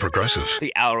 only from Progressive.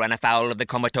 The owl ran afoul of the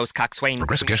comatose coxswain.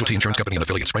 Progressive Casualty Insurance Company and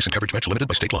affiliates. Price and coverage match limited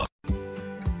by state law.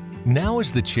 Now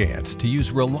is the chance to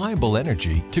use reliable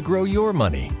energy to grow your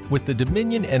money with the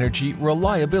Dominion Energy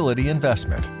Reliability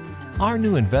Investment. Our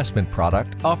new investment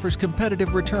product offers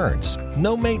competitive returns,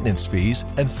 no maintenance fees,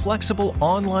 and flexible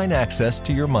online access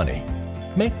to your money.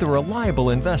 Make the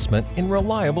reliable investment in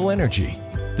reliable energy.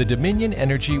 the Dominion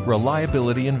Energy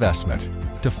Reliability Investment.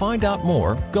 To find out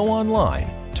more, go online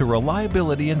to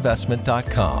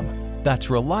reliabilityinvestment.com. That's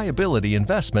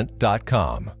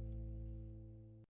reliabilityinvestment.com.